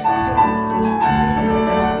 meters.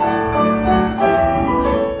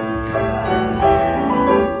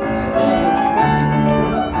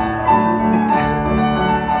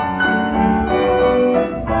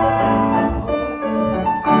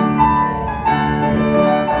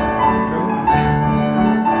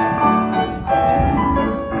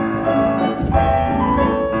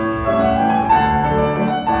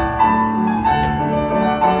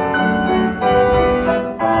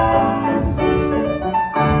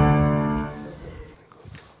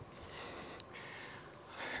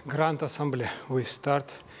 Grand Assemblée. We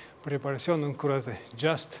start préparation en croisé.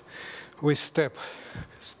 Just we step.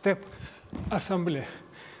 Step Assemblée.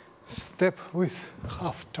 Step with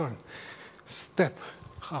half turn. Step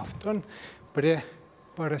half turn.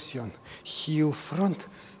 Préparation. Heel front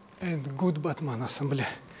and good Batman Assemblée.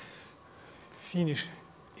 Finish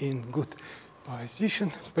in good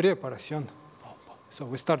position. Préparation. So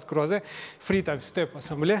we start croisé. 3 times step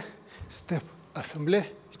Assemblée. Step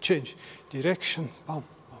Assemblée. Change direction. Pam.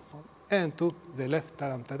 And to the left,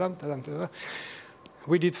 tadam, tadam, tadam, tadam.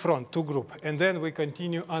 We did front, 2 group, and then we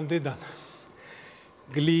continue on the done.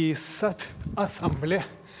 Glissade, assemblée,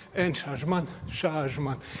 and changement,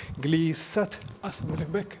 changement. Glissade, assemblée,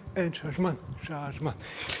 back, and changement, changement.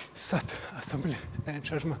 Glissade, assemblée, and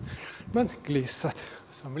changement. Glissade,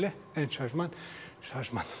 assemblée, and changement,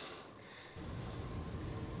 changement.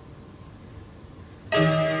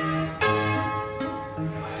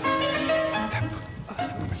 Step,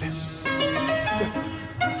 assemblée. Step,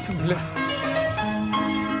 assemblée.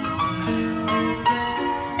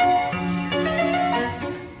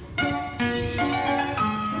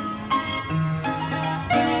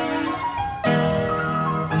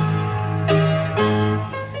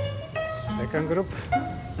 Second group.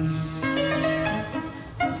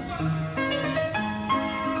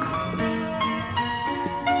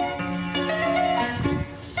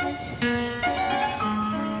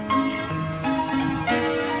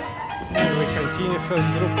 And we continue first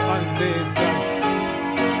group until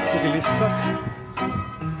glissade.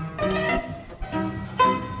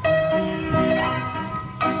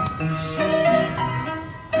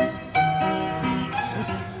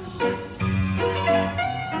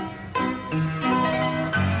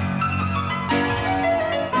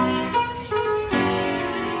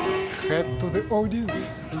 Head to the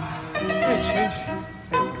audience and change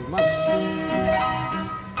every month.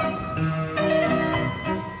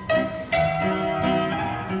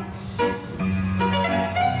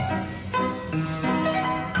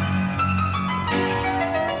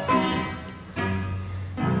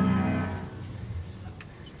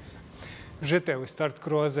 Jeté, we start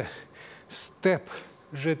croisé. Step,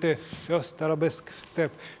 jeté, first arabesque,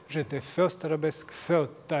 step, jeté, first arabesque, third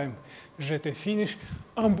time. Jeté, finish,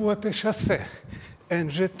 emboîté, chassé. And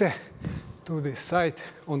jeté to the side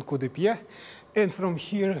on coup de pied. And from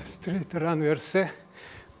here, straight renversé,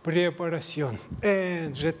 préparation.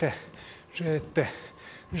 And jeté, jeté,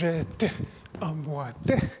 jeté,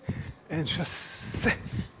 emboîté, and chassé,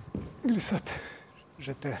 glissade.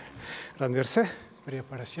 Jeté, renversé,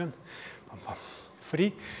 préparation.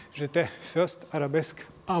 Free, jeté, first arabesque,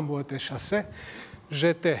 emboîté, chassé,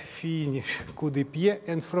 jeté, finish, coup de pied,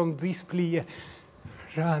 and from this plié,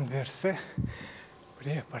 renversé,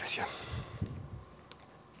 préparation.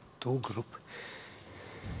 Two group.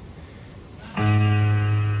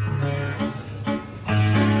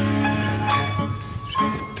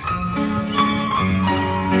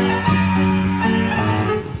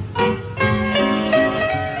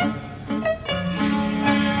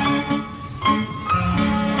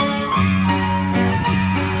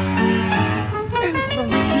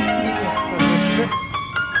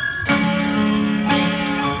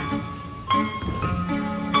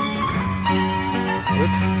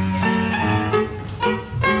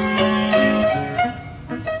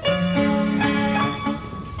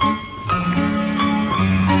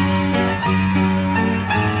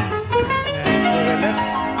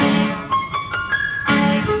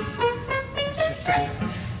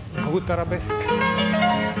 Arabesque.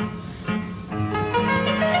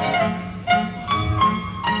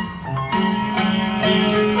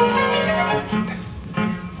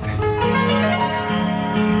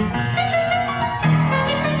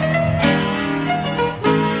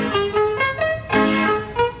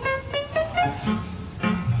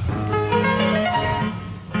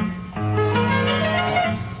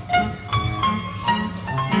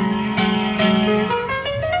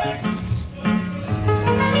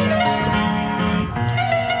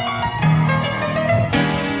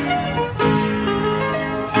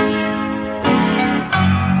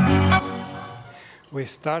 We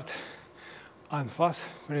start en face,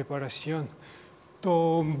 préparation,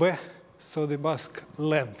 tombe, saut de basque,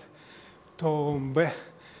 lent, tombe,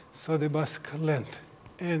 saut de basque, lent.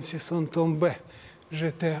 Et si sont tombés,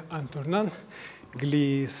 jeté en tournant,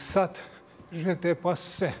 glissade, jeté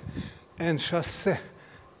passé, et chassé,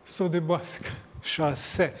 saut de basque,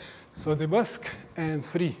 chassé, saut de basque, and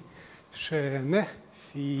free, chaîné,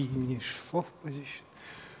 finish, fourth position.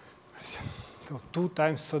 So 2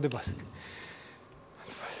 times saut de basque.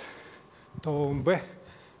 Tombe,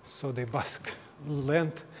 saut de basque,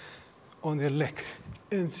 lent, on the leg.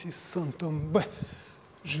 And si sont tombés,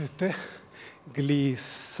 jeté,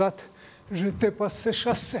 glissade, jeté, passé,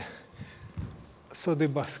 chassé, saut de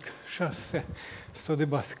basque, chassé, saut de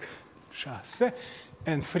basque, chassé,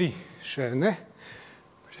 and free, chaîné,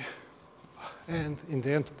 and in the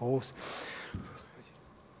end pose.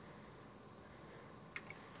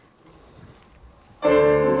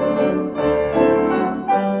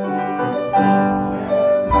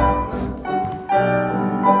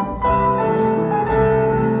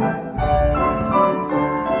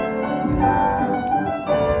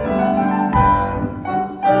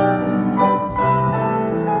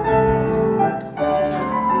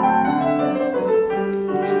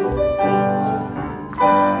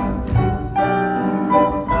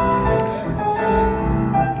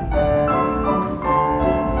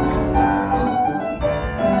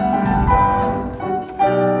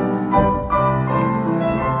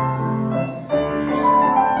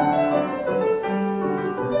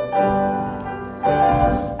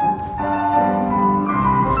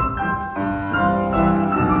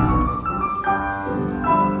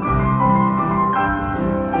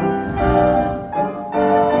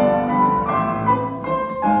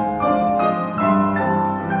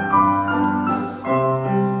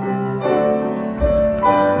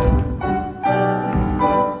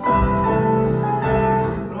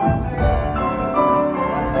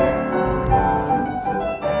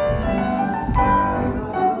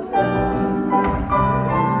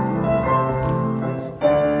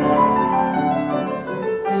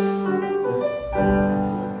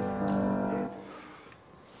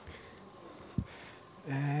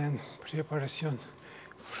 préparation,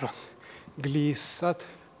 front, glissade,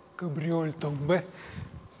 cabriole tombé,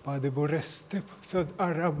 pas de bourré, step, third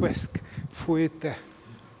arabesque, fouette,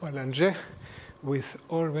 phalange, with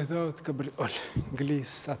or without cabriole,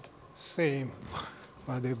 glissade, same,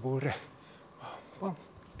 pas de bourré,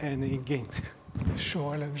 and again,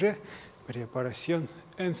 phalange, préparation,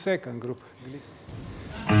 and second group, glissade.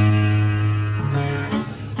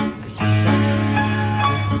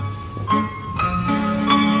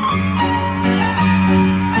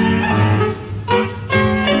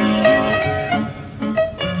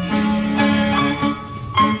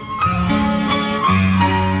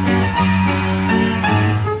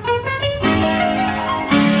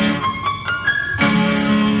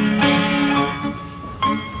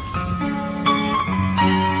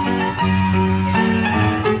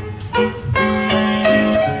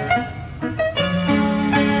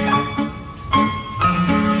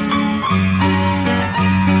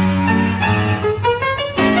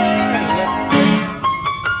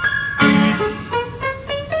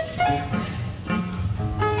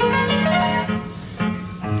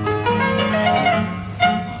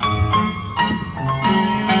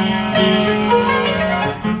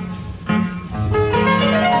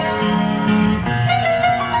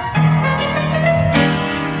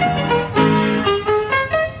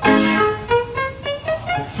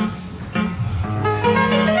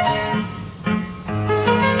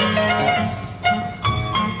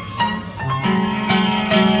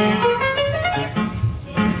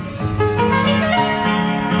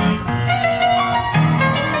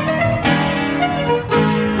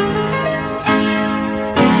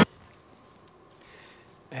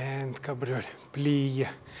 Cabriole, plie,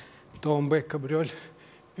 tombe, cabriole,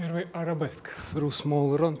 первый arabesque, through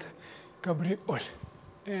small round, cabriole,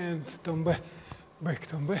 and tombe, back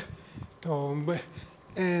tombe, tombe,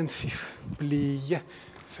 and fifth, plie,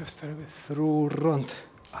 first arabesque, through round,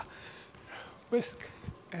 arabesque,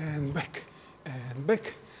 and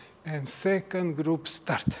back, and second group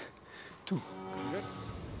start, 2.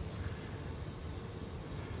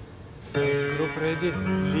 First group ready,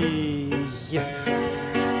 plie,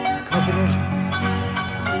 cabriole.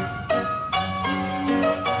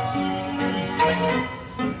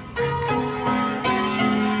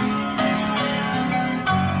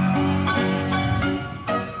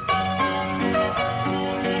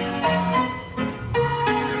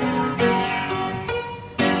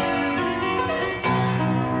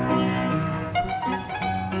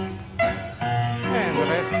 And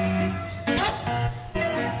rest.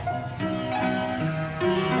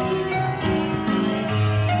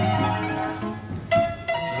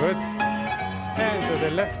 Good. And to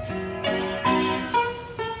the left.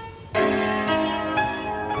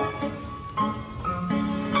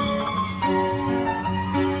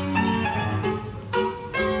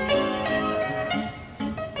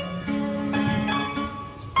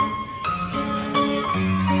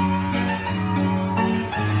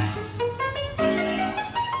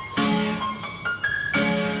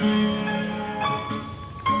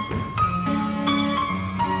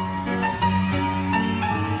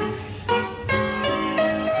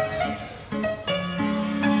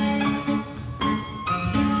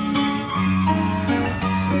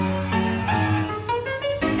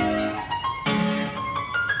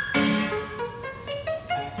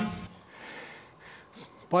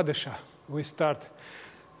 Падеша. We start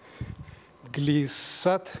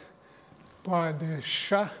glissade,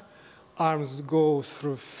 падеша. Arms go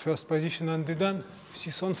through first position underdone.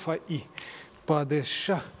 Sisson, fa, I.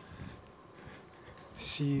 Падеша.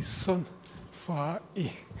 Sisson, fa,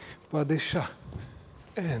 I. Падеша.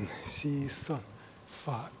 And sisson,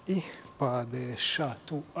 fa, I. Падеша.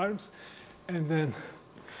 2 arms. And then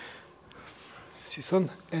sisson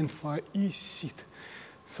and fa, I, sit.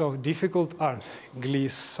 So difficult arms,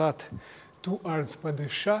 glissade, 2 arms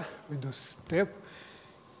падеша, we do step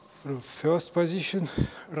from first position,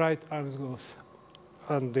 right arms goes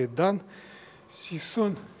underdone,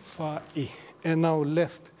 sisson, fa, I. And now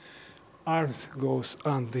left arms goes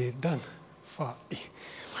underdone, fa, I.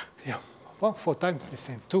 Yeah, well, 4 times the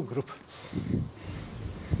same, 2 group.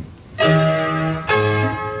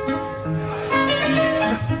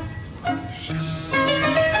 Glissade.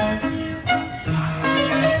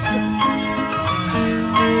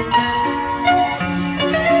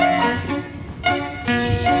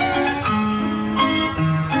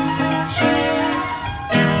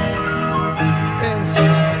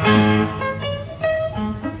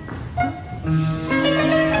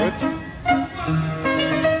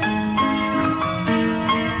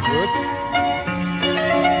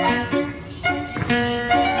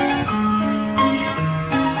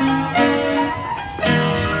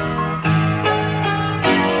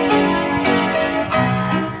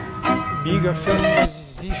 together first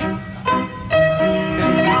position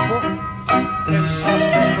and before and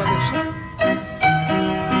after position.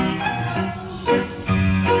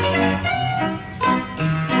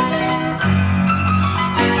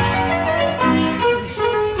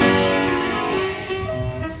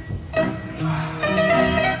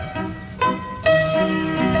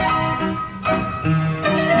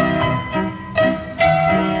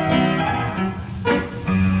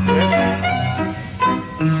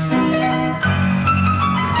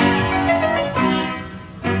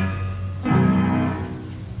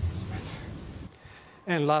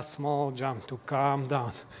 And last small jump to calm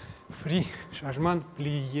down. Free, chargement,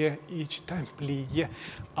 plie, each time plie.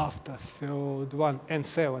 After third one and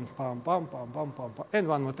 7, pam, pam, pam, pam, pam, pam. And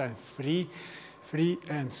one more time, free, free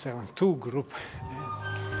and 7. Two group.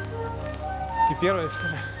 Ты первая,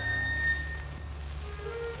 вторая.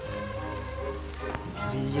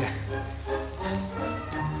 Plie.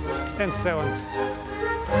 And 7. And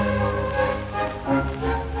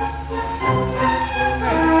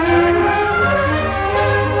 7.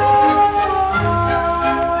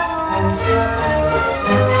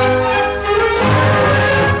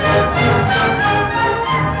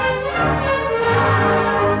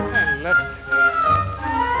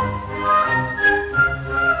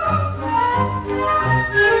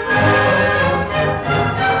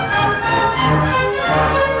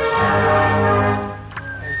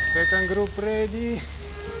 Second group ready.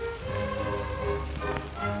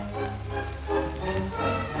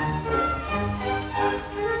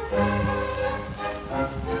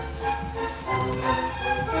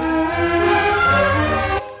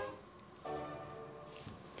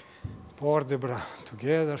 Port de bras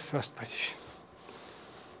together, first position.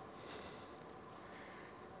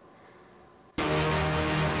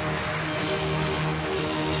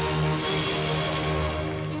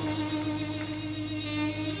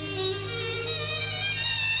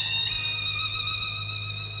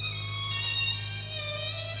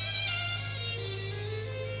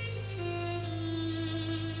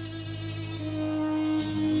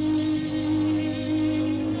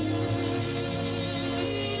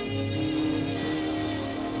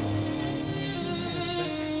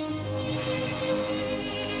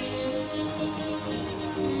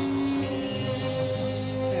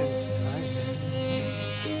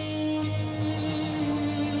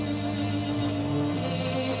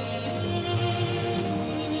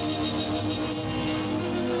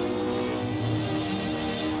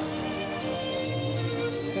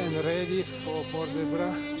 Ready for port de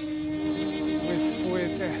bras with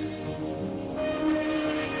fouette.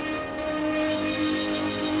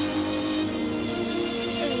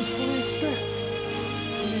 And fouette.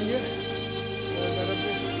 Plie.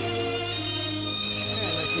 Arabesque.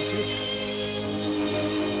 And attitude.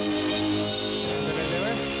 And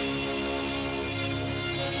relevé.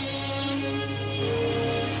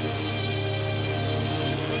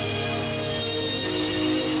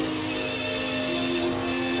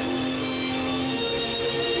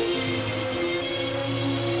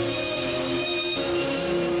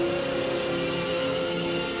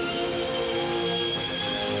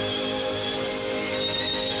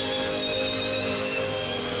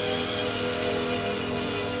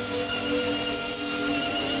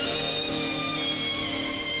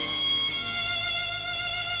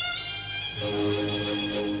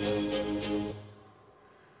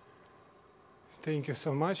 Thank you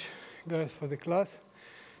so much, guys, for the class.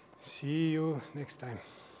 See you next time.